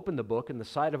Ezra opened the book in the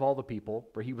sight of all the people,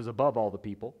 for he was above all the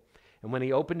people. And when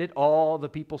he opened it, all the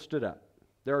people stood up.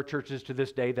 There are churches to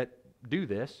this day that do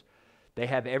this. They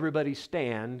have everybody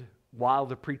stand while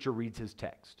the preacher reads his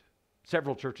text.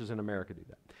 Several churches in America do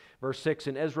that. Verse 6,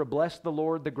 and Ezra blessed the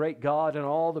Lord, the great God, and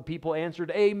all the people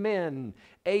answered, Amen,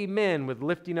 Amen, with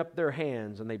lifting up their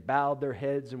hands. And they bowed their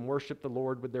heads and worshiped the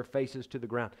Lord with their faces to the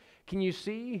ground. Can you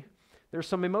see? There's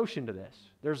some emotion to this.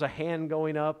 There's a hand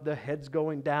going up, the head's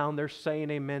going down, they're saying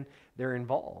amen, they're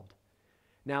involved.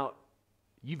 Now,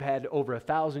 you've had over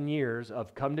 1,000 years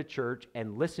of come to church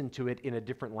and listen to it in a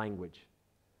different language.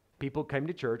 People came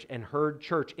to church and heard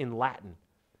church in Latin,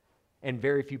 and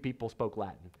very few people spoke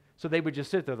Latin. So they would just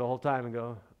sit there the whole time and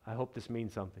go, I hope this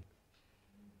means something.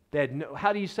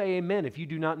 How do you say amen if you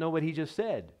do not know what he just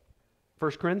said?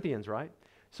 1 Corinthians, right?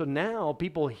 So now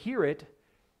people hear it,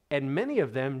 and many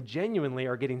of them genuinely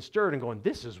are getting stirred and going,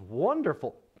 this is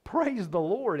wonderful. Praise the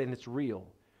Lord, and it's real.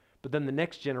 But then the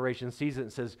next generation sees it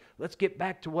and says, let's get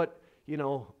back to what,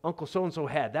 Uncle so-and-so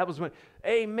had. That was when,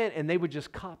 amen. And they would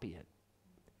just copy it.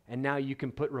 And now you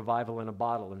can put revival in a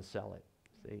bottle and sell it.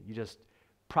 See, you just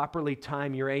properly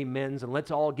time your amens and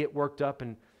let's all get worked up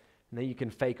and then you can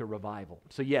fake a revival.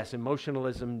 So yes,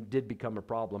 emotionalism did become a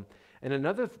problem. And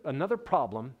another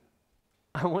problem,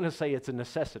 I want to say it's a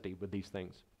necessity with these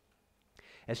things.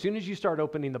 As soon as you start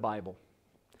opening the Bible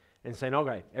and saying,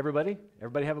 okay, everybody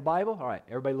have a Bible? All right,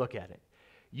 everybody look at it.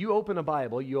 You open a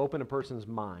Bible, you open a person's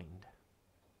mind.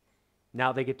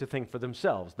 Now they get to think for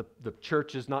themselves. The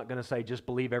church is not going to say, just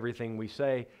believe everything we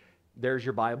say. There's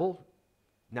your Bible.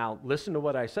 Now listen to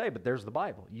what I say, but there's the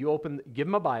Bible. Give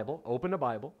them a Bible, open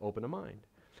a mind.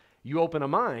 You open a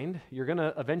mind, you're going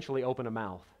to eventually open a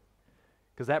mouth.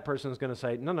 Because that person is going to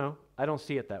say, no, I don't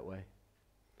see it that way.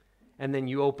 And then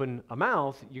you open a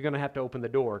mouth, you're going to have to open the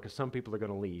door because some people are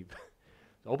going to leave.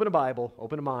 Open a Bible,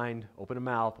 open a mind, open a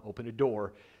mouth, open a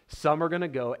door. Some are going to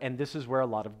go, and this is where a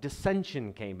lot of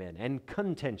dissension came in and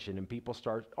contention, and people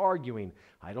start arguing.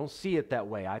 I don't see it that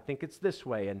way. I think it's this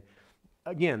way. And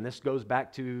again, this goes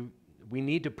back to we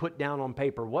need to put down on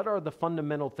paper what are the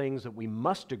fundamental things that we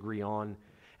must agree on,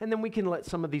 and then we can let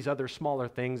some of these other smaller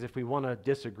things, if we want to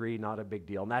disagree, not a big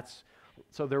deal. And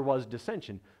so there was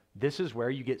dissension. This is where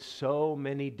you get so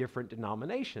many different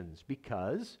denominations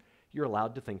because you're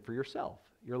allowed to think for yourself.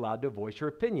 You're allowed to voice your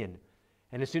opinion.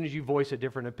 And as soon as you voice a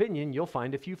different opinion, you'll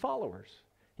find a few followers.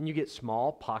 And you get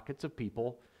small pockets of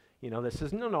people, that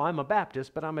says, no, I'm a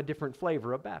Baptist, but I'm a different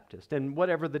flavor of Baptist. And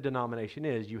whatever the denomination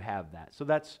is, you have that. So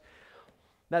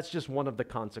that's just one of the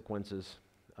consequences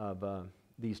of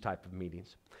these type of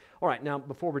meetings. All right, now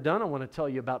before we're done, I want to tell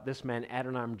you about this man,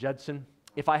 Adoniram Judson.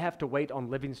 If I have to wait on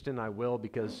Livingston, I will,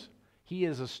 because he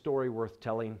is a story worth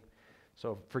telling.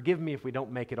 So forgive me if we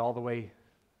don't make it all the way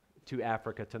to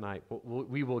Africa tonight.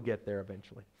 We will get there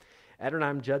eventually.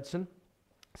 Adoniram Judson,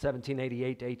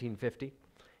 1788 to 1850.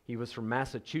 He was from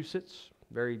Massachusetts,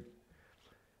 very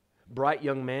bright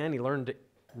young man. He learned to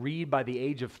read by the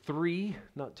age of 3.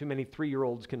 Not too many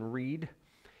 3-year-olds can read.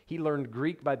 He learned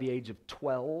Greek by the age of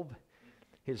 12.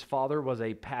 His father was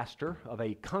a pastor of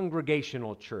a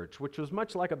congregational church, which was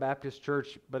much like a Baptist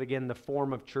church, but again, the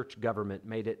form of church government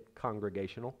made it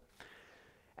congregational.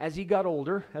 As he got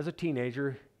older, as a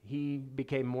teenager, he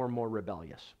became more and more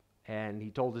rebellious. And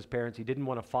he told his parents he didn't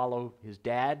want to follow his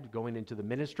dad going into the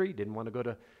ministry, didn't want to go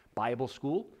to Bible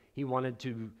school. He wanted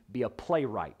to be a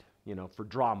playwright, for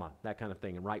drama, that kind of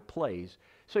thing, and write plays.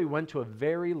 So he went to a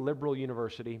very liberal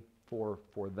university for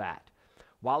that.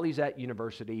 While he's at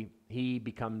university, he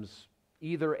becomes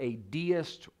either a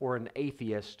deist or an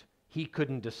atheist. He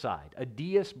couldn't decide. A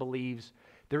deist believes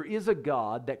there is a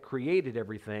God that created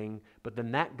everything, but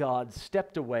then that God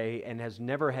stepped away and has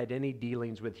never had any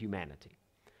dealings with humanity.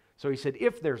 So he said,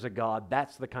 if there's a God,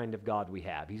 that's the kind of God we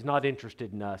have. He's not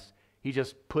interested in us. He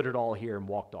just put it all here and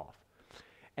walked off.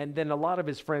 And then a lot of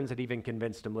his friends had even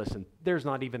convinced him, listen, there's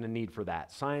not even a need for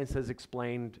that. Science has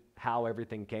explained how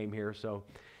everything came here. So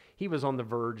he was on the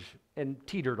verge and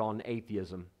teetered on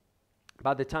atheism.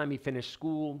 By the time he finished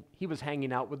school, he was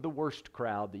hanging out with the worst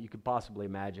crowd that you could possibly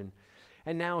imagine.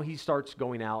 And now he starts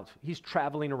going out. He's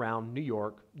traveling around New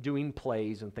York, doing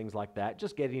plays and things like that,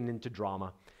 just getting into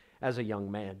drama as a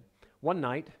young man. One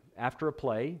night, after a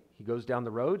play, he goes down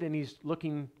the road and he's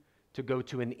looking to go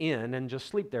to an inn and just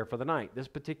sleep there for the night. This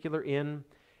particular inn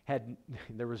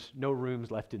there was no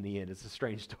rooms left in the inn. It's a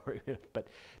strange story. But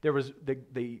there was,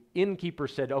 the innkeeper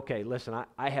said, okay, listen,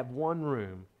 I have one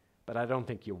room, but I don't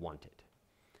think you want it.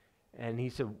 And he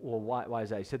said, well, why is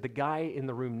that? He said, the guy in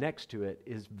the room next to it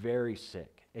is very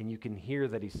sick, and you can hear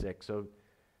that he's sick, so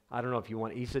I don't know if you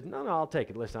want it. He said, no, I'll take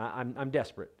it. Listen, I'm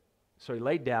desperate. So he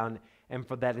laid down, and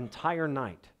for that entire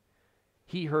night,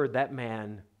 he heard that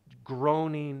man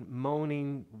groaning,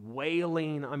 moaning,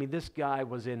 wailing. I mean, this guy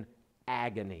was in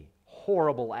agony,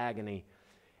 horrible agony.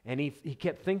 And he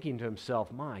kept thinking to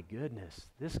himself, my goodness,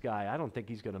 this guy, I don't think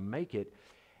he's going to make it.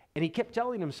 And he kept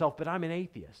telling himself, but I'm an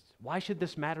atheist. Why should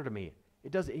this matter to me?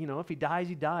 It doesn't, if he dies,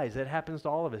 he dies. That happens to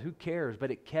all of us. Who cares? But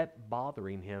it kept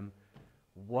bothering him.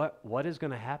 What is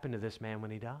going to happen to this man when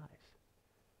he dies?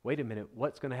 Wait a minute,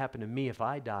 what's going to happen to me if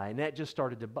I die? And that just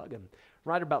started to bug him.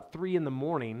 Right about 3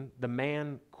 a.m, the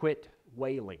man quit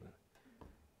wailing.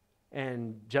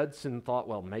 And Judson thought,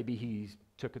 well, maybe he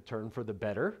took a turn for the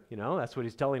better. That's what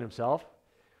he's telling himself.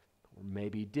 Or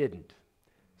maybe he didn't.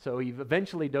 So he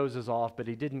eventually dozes off, but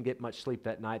he didn't get much sleep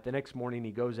that night. The next morning he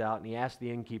goes out and he asks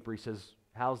the innkeeper, he says,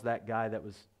 how's that guy that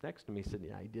was next to me? He said,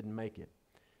 yeah, he didn't make it.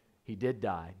 He did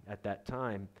die at that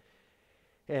time.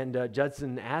 And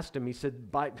Judson asked him, he said,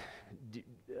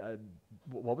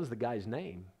 what was the guy's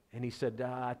name? And he said,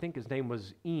 I think his name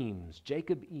was Eames,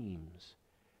 Jacob Eames.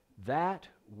 That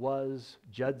was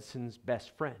Judson's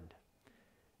best friend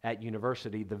at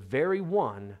university, the very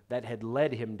one that had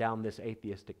led him down this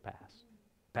atheistic path.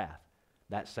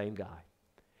 That same guy.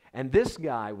 And this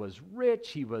guy was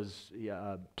rich. He was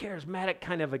charismatic,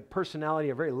 kind of a personality,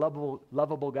 a very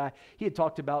lovable guy. He had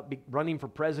talked about running for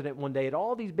president one day, had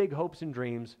all these big hopes and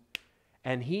dreams,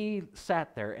 and he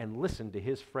sat there and listened to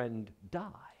his friend die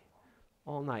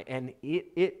all night. And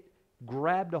it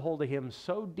grabbed a hold of him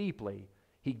so deeply,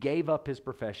 he gave up his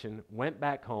profession, went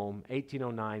back home,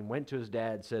 1809, went to his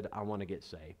dad, said, I want to get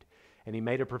saved. And he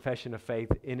made a profession of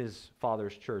faith in his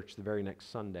father's church the very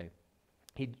next Sunday.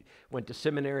 He went to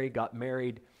seminary, got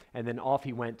married, and then off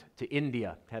he went to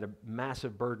India, had a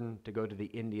massive burden to go to the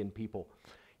Indian people.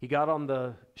 He got on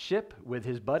the ship with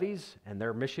his buddies, and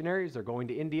they're missionaries. They're going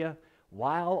to India.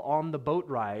 While on the boat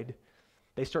ride,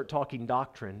 they start talking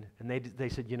doctrine, and they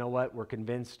said, you know what, we're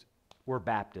convinced we're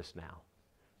Baptists now.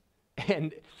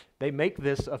 And they make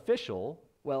this official.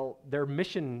 Well, their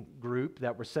mission group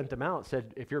that were sent him out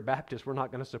said, if you're Baptist, we're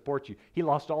not going to support you. He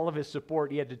lost all of his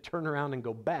support. He had to turn around and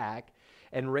go back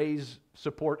and raise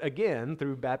support again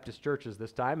through Baptist churches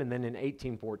this time. And then in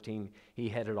 1814, he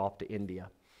headed off to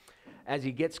India. As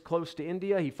he gets close to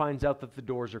India, he finds out that the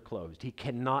doors are closed. He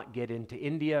cannot get into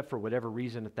India for whatever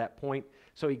reason at that point.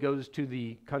 So he goes to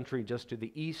the country just to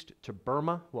the east, to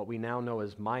Burma, what we now know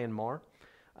as Myanmar.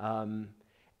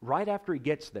 Right after he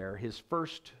gets there, his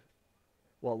first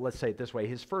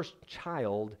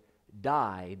child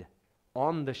died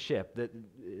on the ship.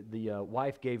 The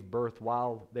wife gave birth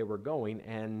while they were going,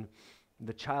 and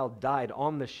the child died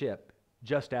on the ship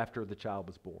just after the child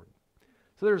was born.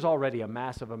 So there's already a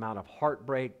massive amount of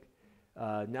heartbreak.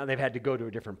 Now they've had to go to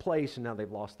a different place, and now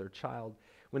they've lost their child.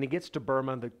 When he gets to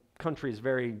Burma, the country is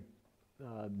very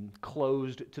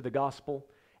closed to the gospel,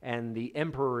 and the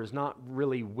emperor is not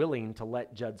really willing to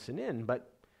let Judson in, but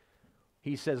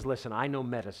he says, listen, I know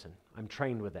medicine. I'm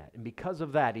trained with that. And because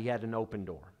of that, he had an open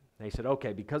door. They said,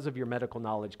 okay, because of your medical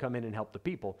knowledge, come in and help the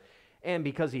people. And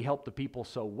because he helped the people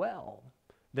so well,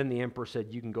 then the emperor said,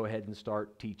 you can go ahead and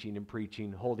start teaching and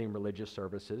preaching, holding religious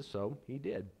services. So he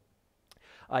did.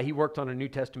 He worked on a New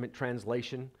Testament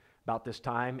translation about this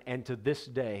time. And to this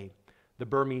day, the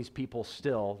Burmese people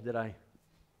still, did I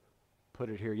put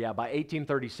it here? Yeah, by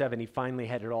 1837, he finally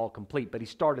had it all complete. But he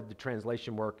started the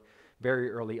translation work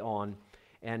very early on.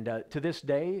 And to this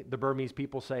day, the Burmese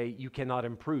people say you cannot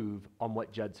improve on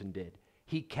what Judson did.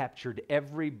 He captured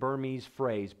every Burmese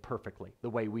phrase perfectly, the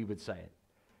way we would say it.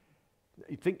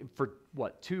 You think for,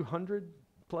 200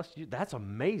 plus years. That's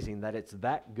amazing that it's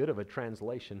that good of a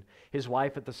translation. His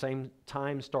wife at the same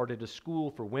time started a school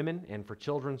for women and for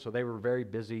children, so they were very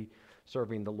busy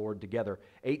serving the Lord together.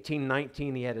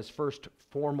 1819, he had his first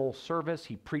formal service.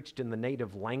 He preached in the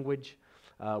native language,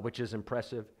 which is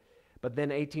impressive. But then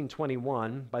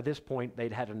 1821, by this point,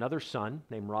 they'd had another son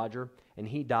named Roger, and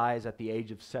he dies at the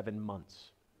age of 7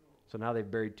 months. So now they've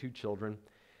buried 2 children.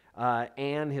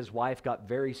 Anne, his wife, got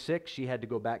very sick. She had to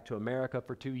go back to America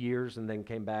for 2 years and then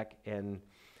came back and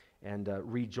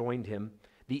rejoined him.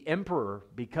 The emperor,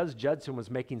 because Judson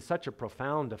was making such a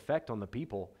profound effect on the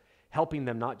people, helping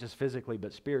them not just physically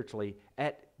but spiritually,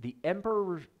 at the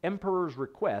emperor's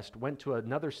request, went to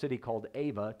another city called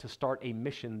Ava to start a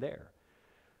mission there.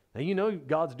 Now, you know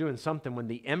God's doing something when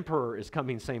the emperor is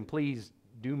coming saying, please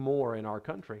do more in our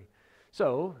country.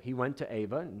 So he went to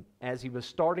Ava, and as he was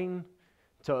starting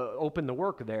to open the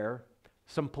work there,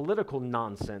 some political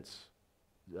nonsense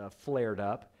flared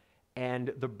up,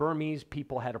 and the Burmese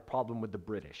people had a problem with the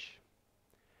British.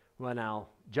 Well, now,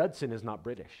 Judson is not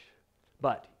British,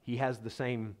 but he has the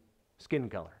same skin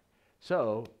color.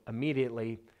 So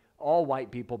immediately, all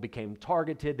white people became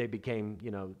targeted. They became,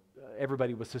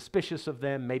 everybody was suspicious of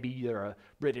them. Maybe you're a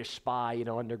British spy,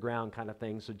 underground kind of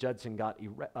thing. So Judson got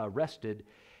arrested,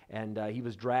 and he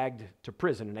was dragged to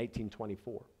prison in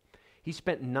 1824. He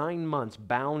spent 9 months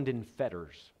bound in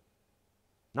fetters.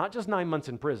 Not just 9 months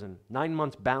in prison, 9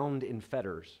 months bound in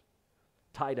fetters,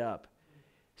 tied up,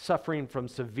 suffering from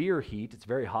severe heat. It's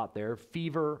very hot there,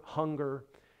 fever, hunger.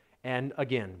 And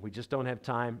again, we just don't have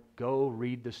time. Go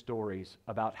read the stories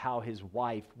about how his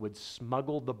wife would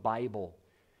smuggle the Bible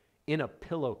in a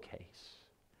pillowcase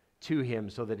to him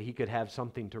so that he could have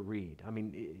something to read. I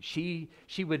mean, she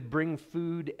would bring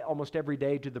food almost every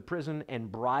day to the prison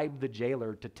and bribe the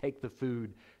jailer to take the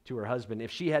food to her husband.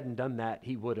 If she hadn't done that,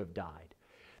 he would have died.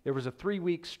 There was a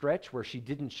 3-week stretch where she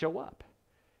didn't show up,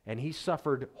 and he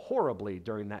suffered horribly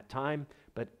during that time.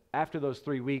 But after those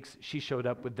 3 weeks, she showed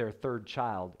up with their 3rd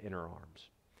child in her arms.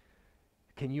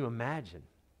 Can you imagine?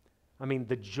 I mean,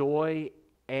 the joy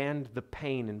and the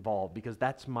pain involved, because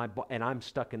that's and I'm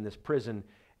stuck in this prison,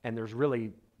 and there's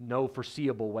really no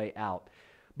foreseeable way out.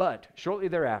 But shortly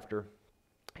thereafter,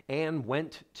 Anne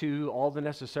went to all the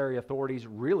necessary authorities,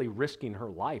 really risking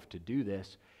her life to do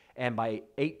this. And by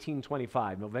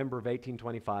 1825, November of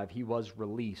 1825, he was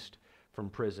released from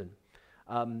prison.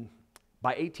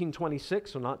 By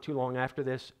 1826, so not too long after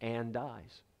this, Anne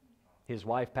dies. His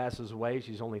wife passes away.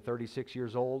 She's only 36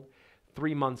 years old.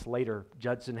 3 months later,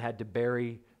 Judson had to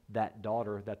bury that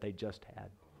daughter that they just had.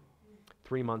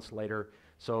 3 months later,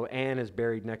 so Anne is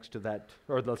buried next to that,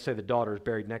 or let's say the daughter is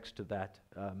buried next to that,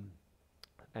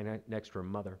 and next to her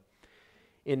mother.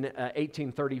 In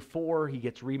 1834, he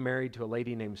gets remarried to a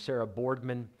lady named Sarah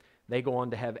Boardman. They go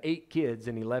on to have 8 kids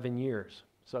in 11 years.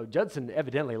 So Judson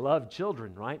evidently loved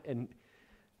children, right? And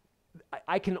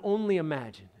I can only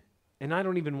imagine, and I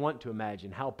don't even want to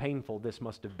imagine how painful this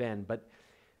must have been, but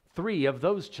 3 of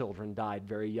those children died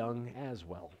very young as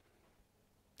well.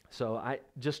 So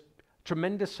just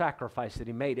tremendous sacrifice that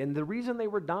he made. And the reason they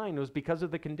were dying was because of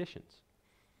the conditions.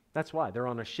 That's why. They're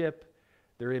on a ship.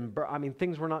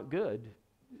 Things were not good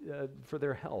for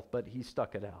their health, but he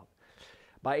stuck it out.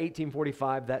 By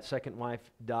 1845, that second wife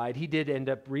died. He did end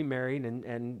up remarrying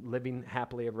and living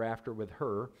happily ever after with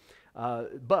her.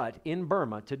 But in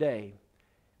Burma today,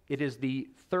 it is the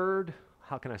 3rd,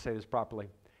 how can I say this properly?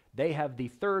 They have the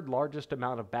 3rd largest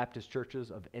amount of Baptist churches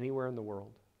of anywhere in the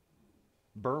world.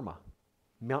 Burma,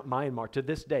 Myanmar, to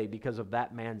this day, because of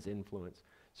that man's influence.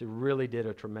 So he really did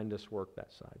a tremendous work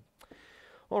that side.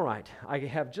 All right, I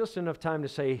have just enough time to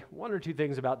say 1 or 2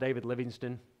 things about David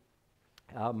Livingstone.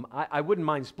 I wouldn't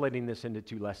mind splitting this into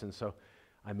 2 lessons, so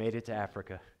I made it to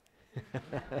Africa.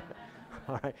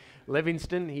 All right,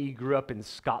 Livingstone, he grew up in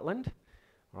Scotland.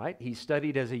 Right? He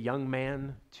studied as a young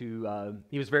man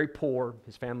he was very poor.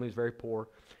 His family was very poor,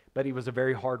 but he was a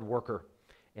very hard worker.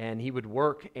 And he would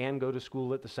work and go to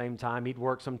school at the same time. He'd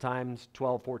work sometimes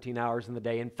 12, 14 hours in the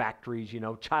day in factories.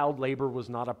 Child labor was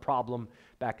not a problem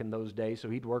back in those days, so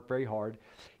he'd work very hard.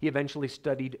 He eventually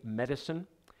studied medicine,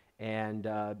 and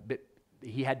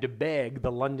he had to beg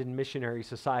the London Missionary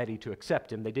Society to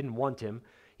accept him. They didn't want him.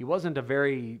 He wasn't a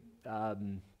very...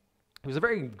 he was a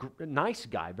very nice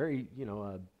guy, very,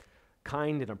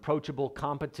 kind and approachable,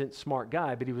 competent, smart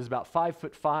guy, but he was about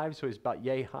 5'5", so he's about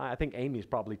yay high. I think Amy's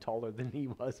probably taller than he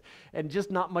was, and just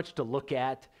not much to look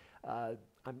at.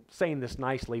 I'm saying this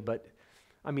nicely, but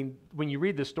when you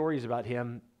read the stories about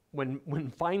him,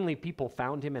 when finally people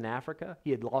found him in Africa,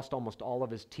 he had lost almost all of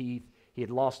his teeth. He had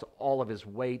lost all of his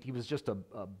weight. He was just a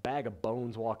bag of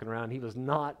bones walking around. He was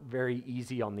not very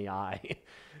easy on the eye.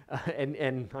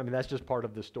 and I mean, that's just part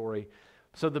of the story.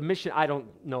 So the mission, I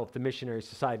don't know if the Missionary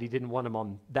Society didn't want him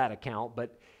on that account,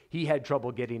 but he had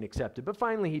trouble getting accepted. But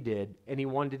finally he did, and he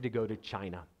wanted to go to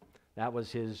China. That was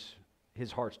his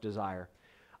heart's desire.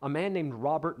 A man named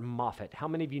Robert Moffat. How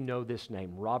many of you know this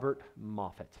name? Robert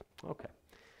Moffat. Okay.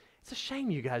 It's a shame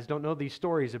you guys don't know these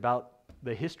stories about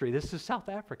the history. This is South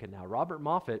Africa now. Robert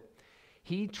Moffat,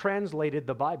 he translated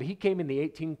the Bible. He came in the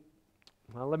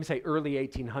early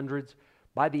 1800s.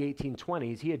 By the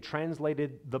 1820s, he had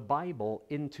translated the Bible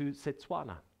into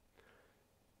Setswana.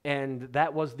 And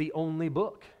that was the only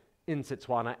book in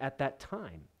Setswana at that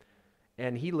time.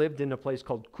 And he lived in a place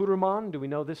called Kuruman. Do we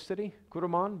know this city?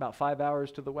 Kuruman, about 5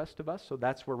 hours to the west of us. So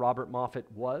that's where Robert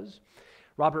Moffat was.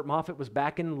 Robert Moffat was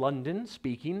back in London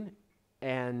speaking,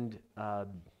 and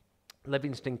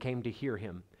Livingstone came to hear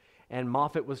him. And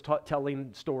Moffat was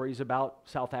telling stories about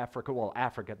South Africa, well,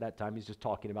 Africa at that time. He's just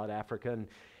talking about Africa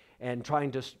and trying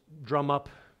to drum up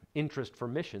interest for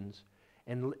missions.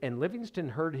 And Livingstone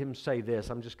heard him say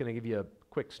this. I'm just going to give you a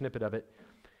quick snippet of it.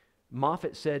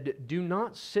 Moffat said, "Do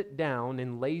not sit down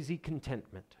in lazy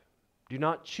contentment. Do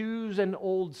not choose an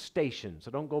old station."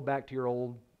 So don't go back to your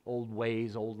old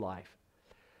ways, old life.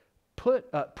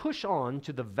 Push on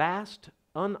to the vast,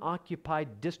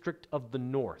 unoccupied district of the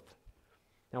north.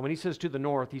 Now, when he says to the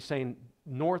north, he's saying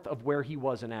north of where he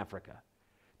was in Africa.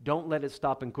 Don't let it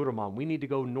stop in Kuruman. We need to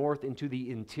go north into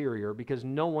the interior because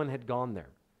no one had gone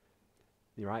there.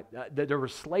 You're right? There were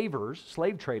slave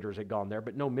traders had gone there,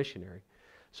 but no missionary.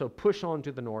 So push on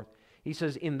to the north. He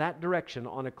says, "In that direction,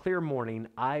 on a clear morning,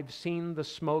 I've seen the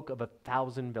smoke of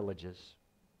 1,000 villages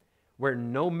where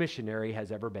no missionary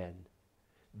has ever been.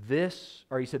 He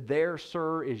said, there,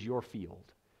 sir, is your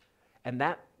field." And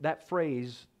that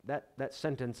phrase, that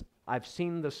sentence, "I've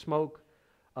seen the smoke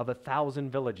of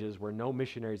 1,000 villages where no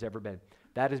missionary's ever been,"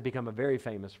 that has become a very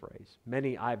famous phrase.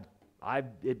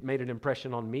 It made an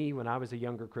impression on me when I was a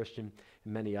younger Christian,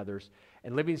 and many others.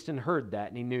 And Livingstone heard that,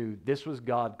 and he knew this was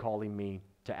God calling me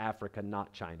to Africa,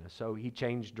 not China. So he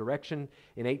changed direction.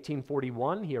 In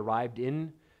 1841, he arrived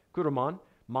in Kuruman.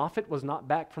 Moffat was not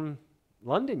back from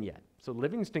London yet. So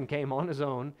Livingstone came on his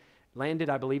own, landed,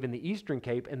 I believe, in the Eastern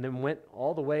Cape, and then went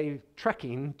all the way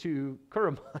trekking to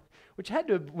Kuruman, which had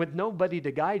to have, with nobody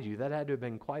to guide you, that had to have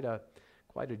been quite a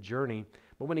journey.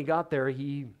 But when he got there,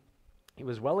 he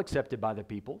was well accepted by the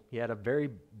people. He had a very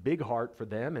big heart for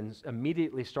them and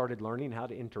immediately started learning how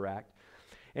to interact.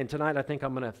 And tonight I think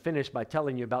I'm going to finish by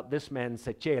telling you about this man,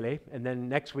 Sechele, and then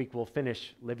next week we'll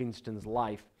finish Livingstone's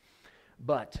life.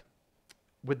 But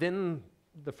within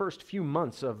the first few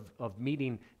months of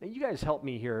meeting, now you guys help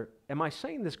me here. Am I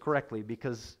saying this correctly?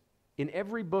 Because in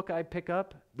every book I pick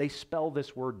up, they spell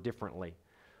this word differently.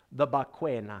 The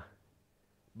Bakwena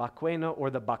or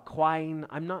the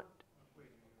Bakwain.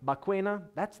 Bakwena,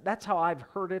 that's how I've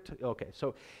heard it. Okay,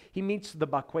 so he meets the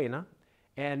Bakwena,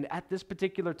 and at this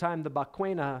particular time, the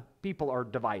Bakwena people are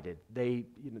divided. The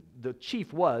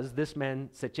chief was this man,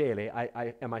 Sechele.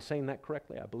 Am I saying that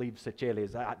correctly? I believe Sechele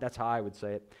is, that's how I would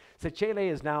say it. Sechele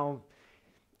is now,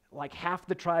 like half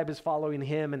the tribe is following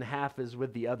him and half is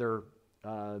with the other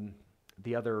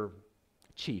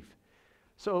chief.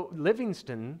 So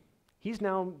Livingstone, he's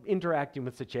now interacting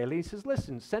with Sechele. He says,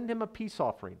 listen, send him a peace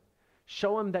offering.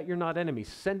 Show him that you're not enemies.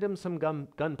 Send him some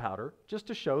gunpowder just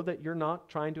to show that you're not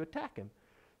trying to attack him.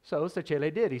 So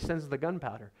Sechele did. He sends the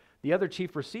gunpowder. The other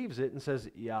chief receives it and says,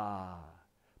 "Yeah,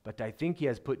 but I think he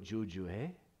has put juju, eh?"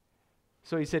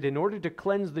 So he said, in order to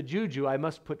cleanse the juju, I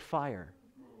must put fire.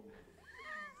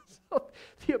 So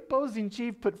the opposing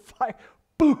chief put fire.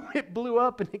 Boom! It blew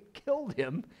up and it killed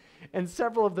him and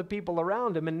several of the people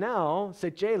around him. And now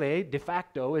Sechele, de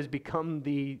facto, has become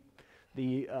the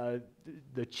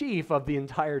chief of the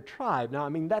entire tribe. Now, I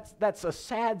mean, that's a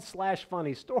sad /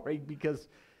 funny story because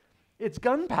it's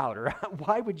gunpowder.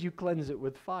 Why would you cleanse it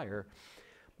with fire?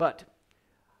 But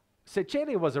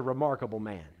Sechele was a remarkable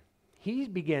man. He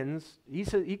comes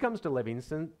to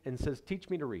Livingstone and says, "Teach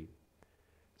me to read."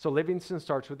 So Livingstone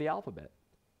starts with the alphabet.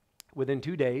 Within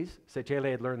 2 days, Sechele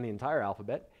had learned the entire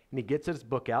alphabet, and he gets his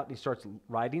book out and he starts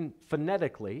writing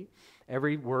phonetically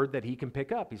every word that he can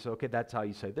pick up. He says, okay, that's how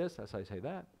you say this, that's how you say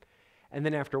that. And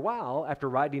then after a while, after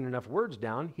writing enough words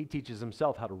down, he teaches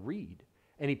himself how to read.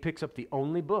 And he picks up the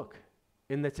only book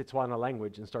in the Setswana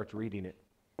language and starts reading it.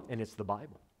 And it's the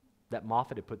Bible that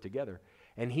Moffat had put together.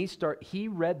 And he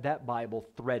read that Bible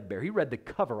threadbare. He read the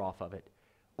cover off of it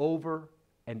over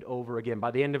and over again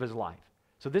by the end of his life.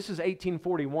 So this is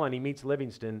 1841. He meets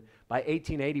Livingstone. By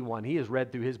 1881, he has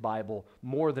read through his Bible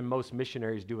more than most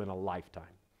missionaries do in a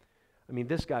lifetime. I mean,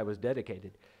 this guy was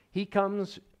dedicated. He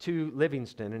comes to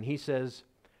Livingston and he says,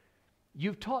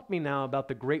 "You've taught me now about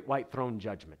the great white throne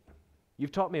judgment.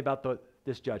 You've taught me about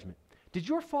this judgment. Did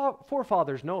your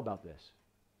forefathers know about this?"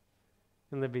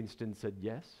 And Livingston said,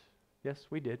 "Yes,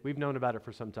 we did. We've known about it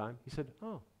for some time." He said,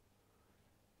 "Oh,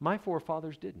 my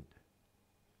forefathers didn't.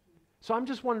 So I'm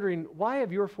just wondering, why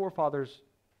have your forefathers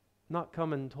not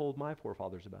come and told my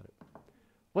forefathers about it?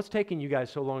 What's taking you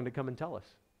guys so long to come and tell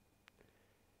us?"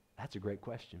 That's a great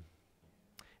question.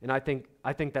 And I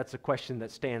think that's a question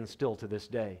that stands still to this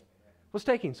day. What's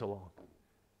taking so long?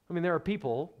 I mean, there are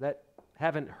people that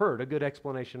haven't heard a good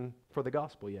explanation for the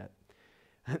gospel yet.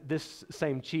 This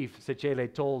same chief,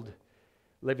 Sechele, told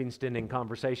Livingston in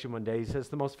conversation one day, he says,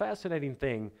 "The most fascinating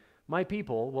thing, my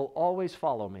people will always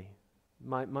follow me."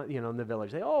 In the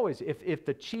village, they always, if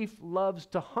the chief loves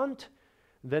to hunt,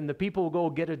 then the people will go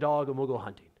get a dog and we'll go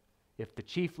hunting. If the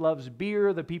chief loves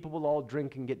beer, the people will all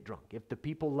drink and get drunk. If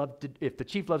the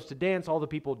chief loves to dance, all the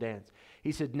people dance.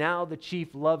 He said, "Now the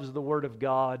chief loves the word of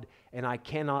God, and I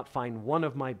cannot find one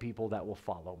of my people that will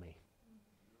follow me."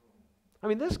 I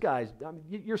mean, this guy's,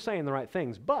 you're saying the right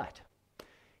things, but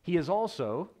he is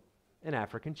also an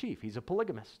African chief. He's a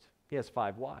polygamist. He has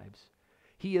 5 wives.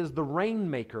 He is the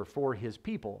rainmaker for his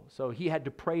people, so he had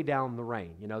to pray down the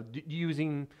rain,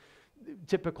 using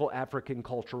typical African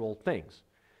cultural things.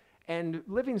 And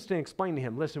Livingston explained to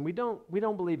him, "Listen, we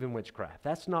don't believe in witchcraft.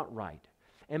 That's not right."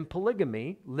 And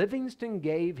polygamy, Livingston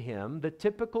gave him the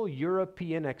typical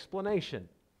European explanation.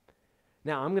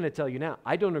 Now, I'm going to tell you now,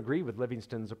 I don't agree with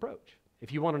Livingston's approach.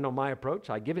 If you want to know my approach,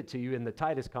 I give it to you in the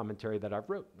Titus commentary that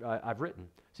I've written,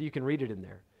 so you can read it in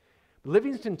there. But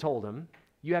Livingston told him,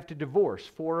 you have to divorce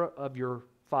 4 of your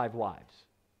 5 wives.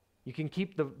 You can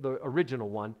keep the original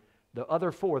one. The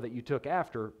other 4 that you took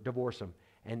after, divorce them.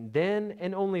 And then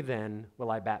and only then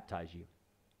will I baptize you.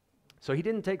 So he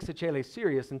didn't take Sechele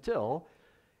serious until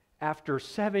after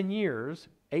 7 years,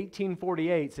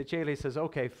 1848, Sechele says,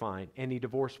 "Okay, fine." And he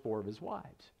divorced 4 of his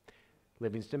wives.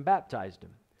 Livingston baptized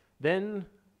him. Then,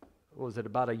 was it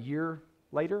about a year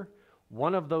later,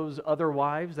 one of those other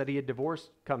wives that he had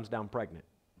divorced comes down pregnant.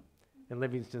 And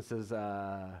Livingston says,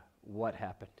 "What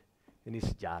happened?" And he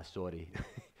said, "Yeah, sorry."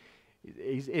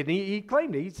 He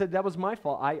claimed it. He said, "That was my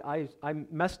fault. I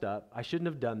messed up. I shouldn't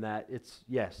have done that.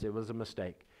 It was a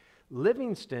mistake."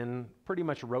 Livingston pretty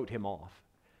much wrote him off.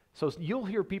 So you'll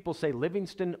hear people say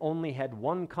Livingston only had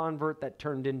 1 convert that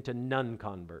turned into none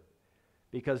convert,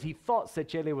 because he thought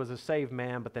Sechele was a saved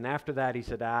man, but then after that he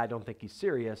said, "I don't think he's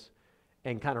serious,"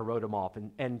 and kind of wrote him off.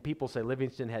 And people say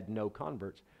Livingston had no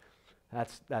converts.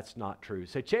 That's not true.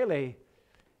 Sechele,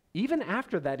 even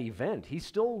after that event, he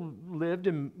still lived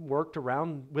and worked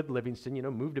around with Livingston,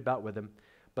 moved about with him.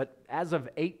 But as of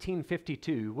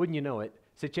 1852, wouldn't you know it,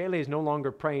 Sechele is no longer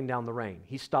praying down the rain.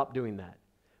 He stopped doing that.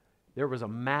 There was a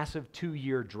massive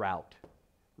 2-year drought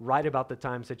right about the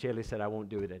time Sechele said, "I won't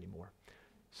do it anymore."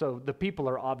 So the people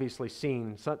are obviously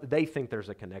seeing, they think there's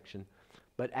a connection.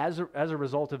 But as a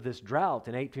result of this drought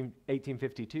in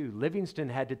 1852, Livingston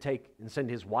had to take and send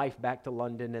his wife back to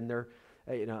London, and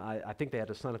I think they had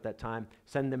a son at that time,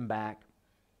 send them back.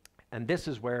 And this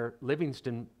is where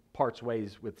Livingston parts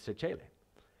ways with Sechele.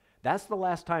 That's the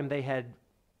last time they had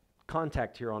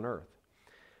contact here on earth.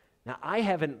 Now, I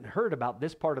haven't heard about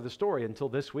this part of the story until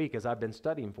this week as I've been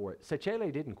studying for it.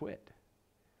 Sechele didn't quit.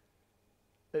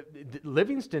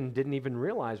 Livingston didn't even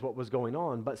realize what was going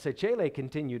on, but Sechele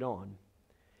continued on.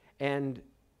 And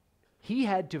he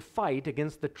had to fight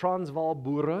against the Transvaal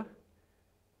Boere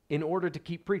in order to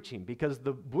keep preaching, because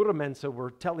the Boeremense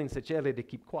were telling Sechele to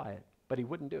keep quiet, but he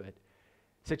wouldn't do it.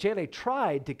 Sechele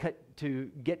tried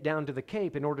to get down to the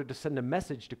Cape in order to send a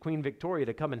message to Queen Victoria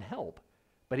to come and help,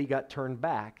 but he got turned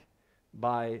back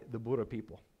by the Boere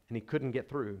people, and he couldn't get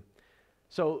through.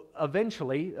 So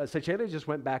eventually, Sechele just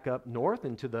went back up north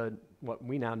into what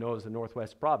we now know as the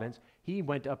Northwest Province. He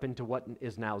went up into what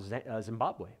is now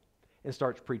Zimbabwe and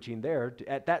starts preaching there.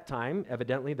 At that time,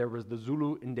 evidently, there was the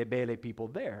Zulu Ndebele people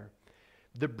there.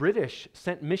 The British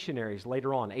sent missionaries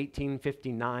later on,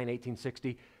 1859,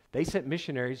 1860. They sent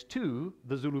missionaries to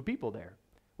the Zulu people there.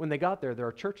 When they got there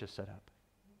are churches set up.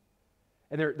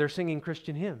 And they're singing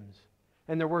Christian hymns.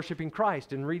 And they're worshiping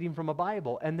Christ and reading from a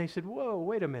Bible. And they said, "Whoa,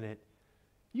 wait a minute.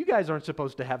 You guys aren't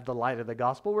supposed to have the light of the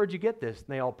gospel. Where'd you get this?" And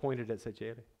they all pointed at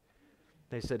Sechele.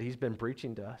 They said, "He's been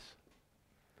preaching to us.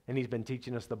 And he's been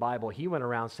teaching us the Bible." He went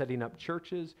around setting up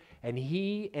churches, and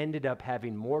he ended up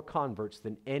having more converts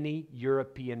than any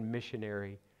European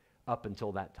missionary up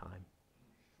until that time.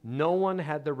 No one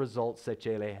had the results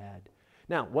Sechele had.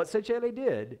 Now, what Sechele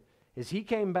did is he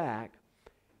came back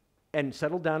and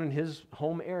settled down in his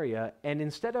home area. And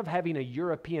instead of having a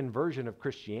European version of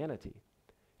Christianity,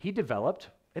 he developed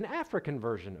an African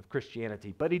version of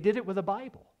Christianity, but he did it with a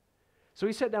Bible. So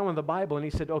he sat down with the Bible and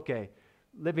he said, okay,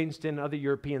 Livingston, other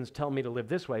Europeans tell me to live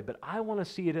this way, but I want to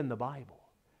see it in the Bible.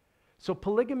 So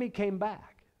polygamy came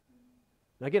back.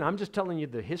 Again, I'm just telling you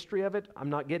the history of it. I'm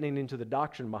not getting into the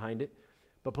doctrine behind it.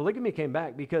 But polygamy came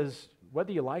back because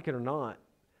whether you like it or not,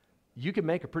 you can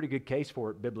make a pretty good case for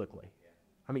it biblically.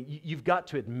 I mean, you've got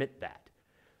to admit that.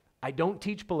 I don't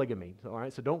teach polygamy, all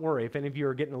right? So don't worry if any of you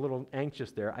are getting a little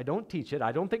anxious there. I don't teach it.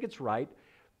 I don't think it's right.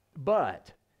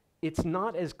 But it's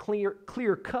not as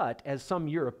clear-cut as some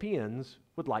Europeans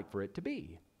would like for it to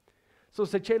be. So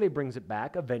Sechele brings it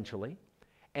back eventually,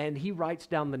 and he writes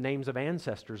down the names of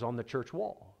ancestors on the church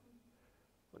wall.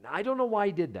 Now, I don't know why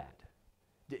he did that.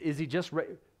 Is he just...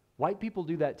 White people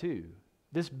do that too.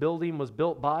 This building was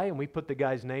built by, and we put the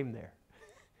guy's name there.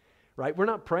 Right? We're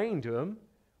not praying to him.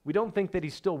 We don't think that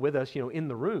he's still with us, in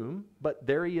the room, but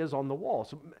there he is on the wall.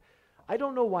 So I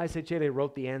don't know why Sechele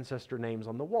wrote the ancestor names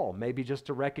on the wall. Maybe just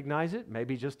to recognize it.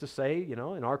 Maybe just to say, in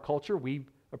our culture, we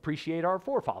appreciate our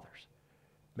forefathers.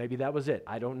 Maybe that was it.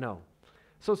 I don't know.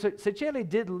 So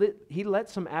Sechele he let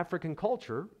some African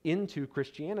culture into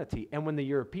Christianity. And when the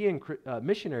European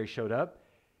missionaries showed up,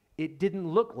 it didn't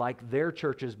look like their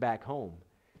churches back home.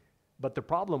 But the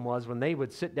problem was when they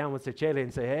would sit down with Sechele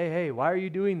and say, hey, why are you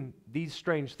doing these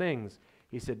strange things?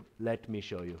 He said, let me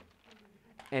show you.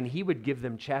 And he would give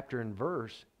them chapter and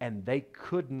verse, and they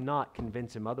could not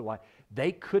convince him otherwise.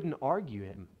 They couldn't argue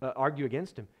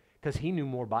against him because he knew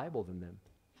more Bible than them.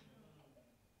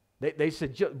 They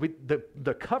said,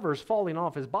 the cover's falling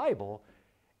off his Bible,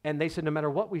 and they said, no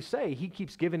matter what we say, he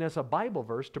keeps giving us a Bible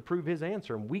verse to prove his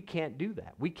answer, and we can't do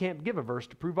that. We can't give a verse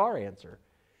to prove our answer.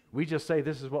 We just say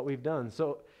this is what we've done.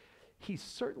 So he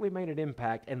certainly made an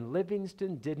impact, and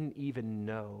Livingston didn't even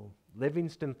know.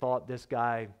 Livingston thought this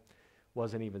guy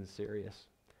wasn't even serious.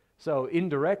 So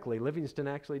indirectly, Livingston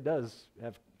actually does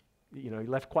have, he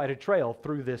left quite a trail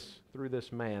through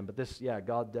this man. But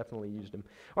God definitely used him.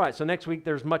 All right, so next week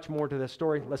there's much more to this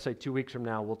story. Let's say 2 weeks from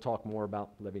now we'll talk more about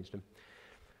Livingston.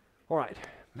 All right,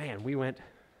 man, we went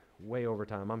way over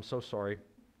time. I'm so sorry.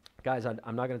 Guys,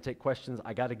 I'm not going to take questions.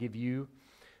 I got to give you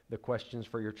the questions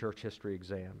for your church history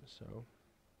exam. So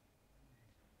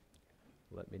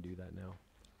let me do that now.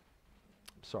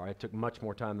 Sorry, I took much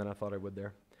more time than I thought I would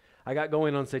there. I got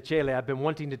going on Sechele. I've been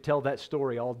wanting to tell that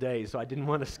story all day, so I didn't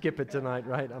want to skip it tonight,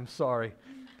 right? I'm sorry.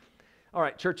 All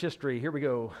right, church history. Here we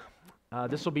go.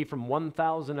 This will be from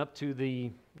 1000 up to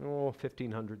the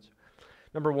 1500s.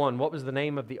 Number 1, what was the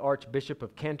name of the Archbishop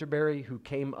of Canterbury who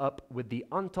came up with the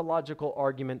ontological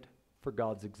argument for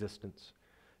God's existence?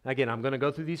 Again, I'm going to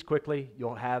go through these quickly.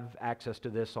 You'll have access to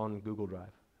this on Google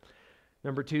Drive.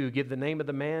 Number 2, give the name of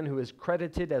the man who is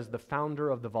credited as the founder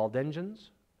of the Valdengians.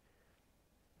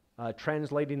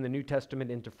 Translating the New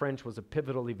Testament into French was a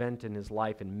pivotal event in his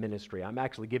life and ministry. I'm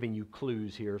actually giving you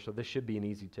clues here, so this should be an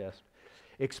easy test.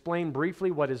 Explain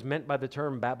briefly what is meant by the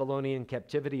term Babylonian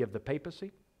captivity of the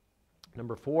papacy.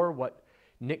 Number 4, what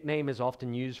nickname is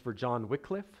often used for John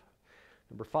Wycliffe?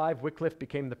 Number 5, Wycliffe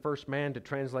became the first man to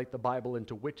translate the Bible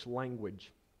into which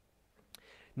language?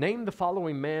 Name the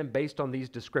following man based on these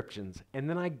descriptions. And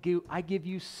then I give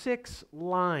you 6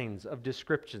 lines of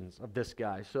descriptions of this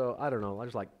guy. So, I don't know,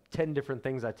 there's like 10 different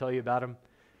things I tell you about him.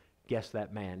 Guess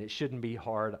that man. It shouldn't be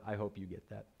hard. I hope you get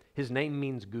that. His name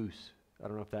means goose. I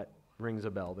don't know if that rings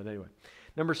a bell, but anyway.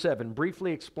 Number 7,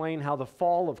 briefly explain how the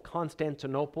fall of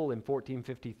Constantinople in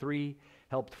 1453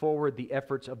 helped forward the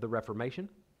efforts of the Reformation.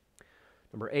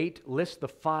 Number 8, list the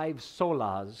 5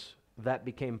 solas that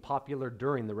became popular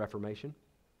during the Reformation.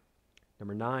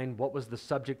 Number 9, what was the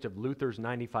subject of Luther's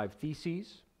 95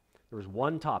 Theses? There was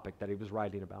one topic that he was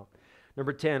writing about.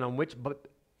 Number 10,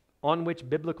 on which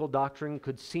biblical doctrine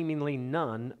could seemingly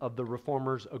none of the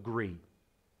reformers agree?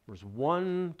 There was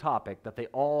one topic that they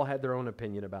all had their own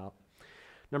opinion about.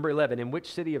 Number 11, in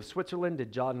which city of Switzerland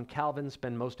did John Calvin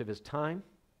spend most of his time?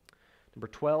 Number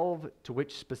 12, to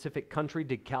which specific country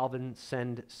did Calvin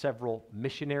send several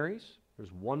missionaries?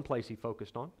 There's one place he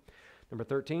focused on. Number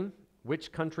 13,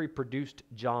 which country produced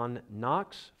John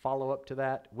Knox? Follow up to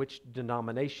that, which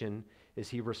denomination is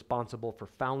he responsible for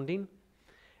founding?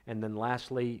 And then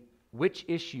lastly, which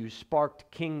issue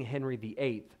sparked King Henry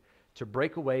VIII to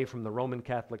break away from the Roman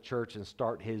Catholic Church and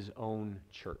start his own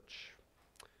church?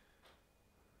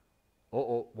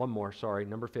 One more, sorry,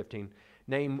 number 15.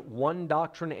 Name one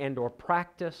doctrine and or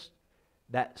practice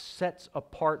that sets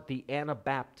apart the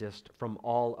Anabaptist from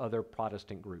all other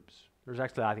Protestant groups. There's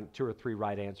actually, I think, 2 or 3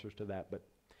 right answers to that, but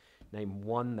name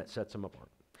one that sets them apart.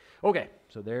 Okay,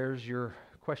 so there's your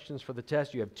questions for the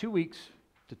test, you have 2 weeks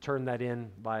to turn that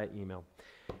in via email.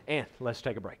 And let's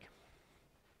take a break.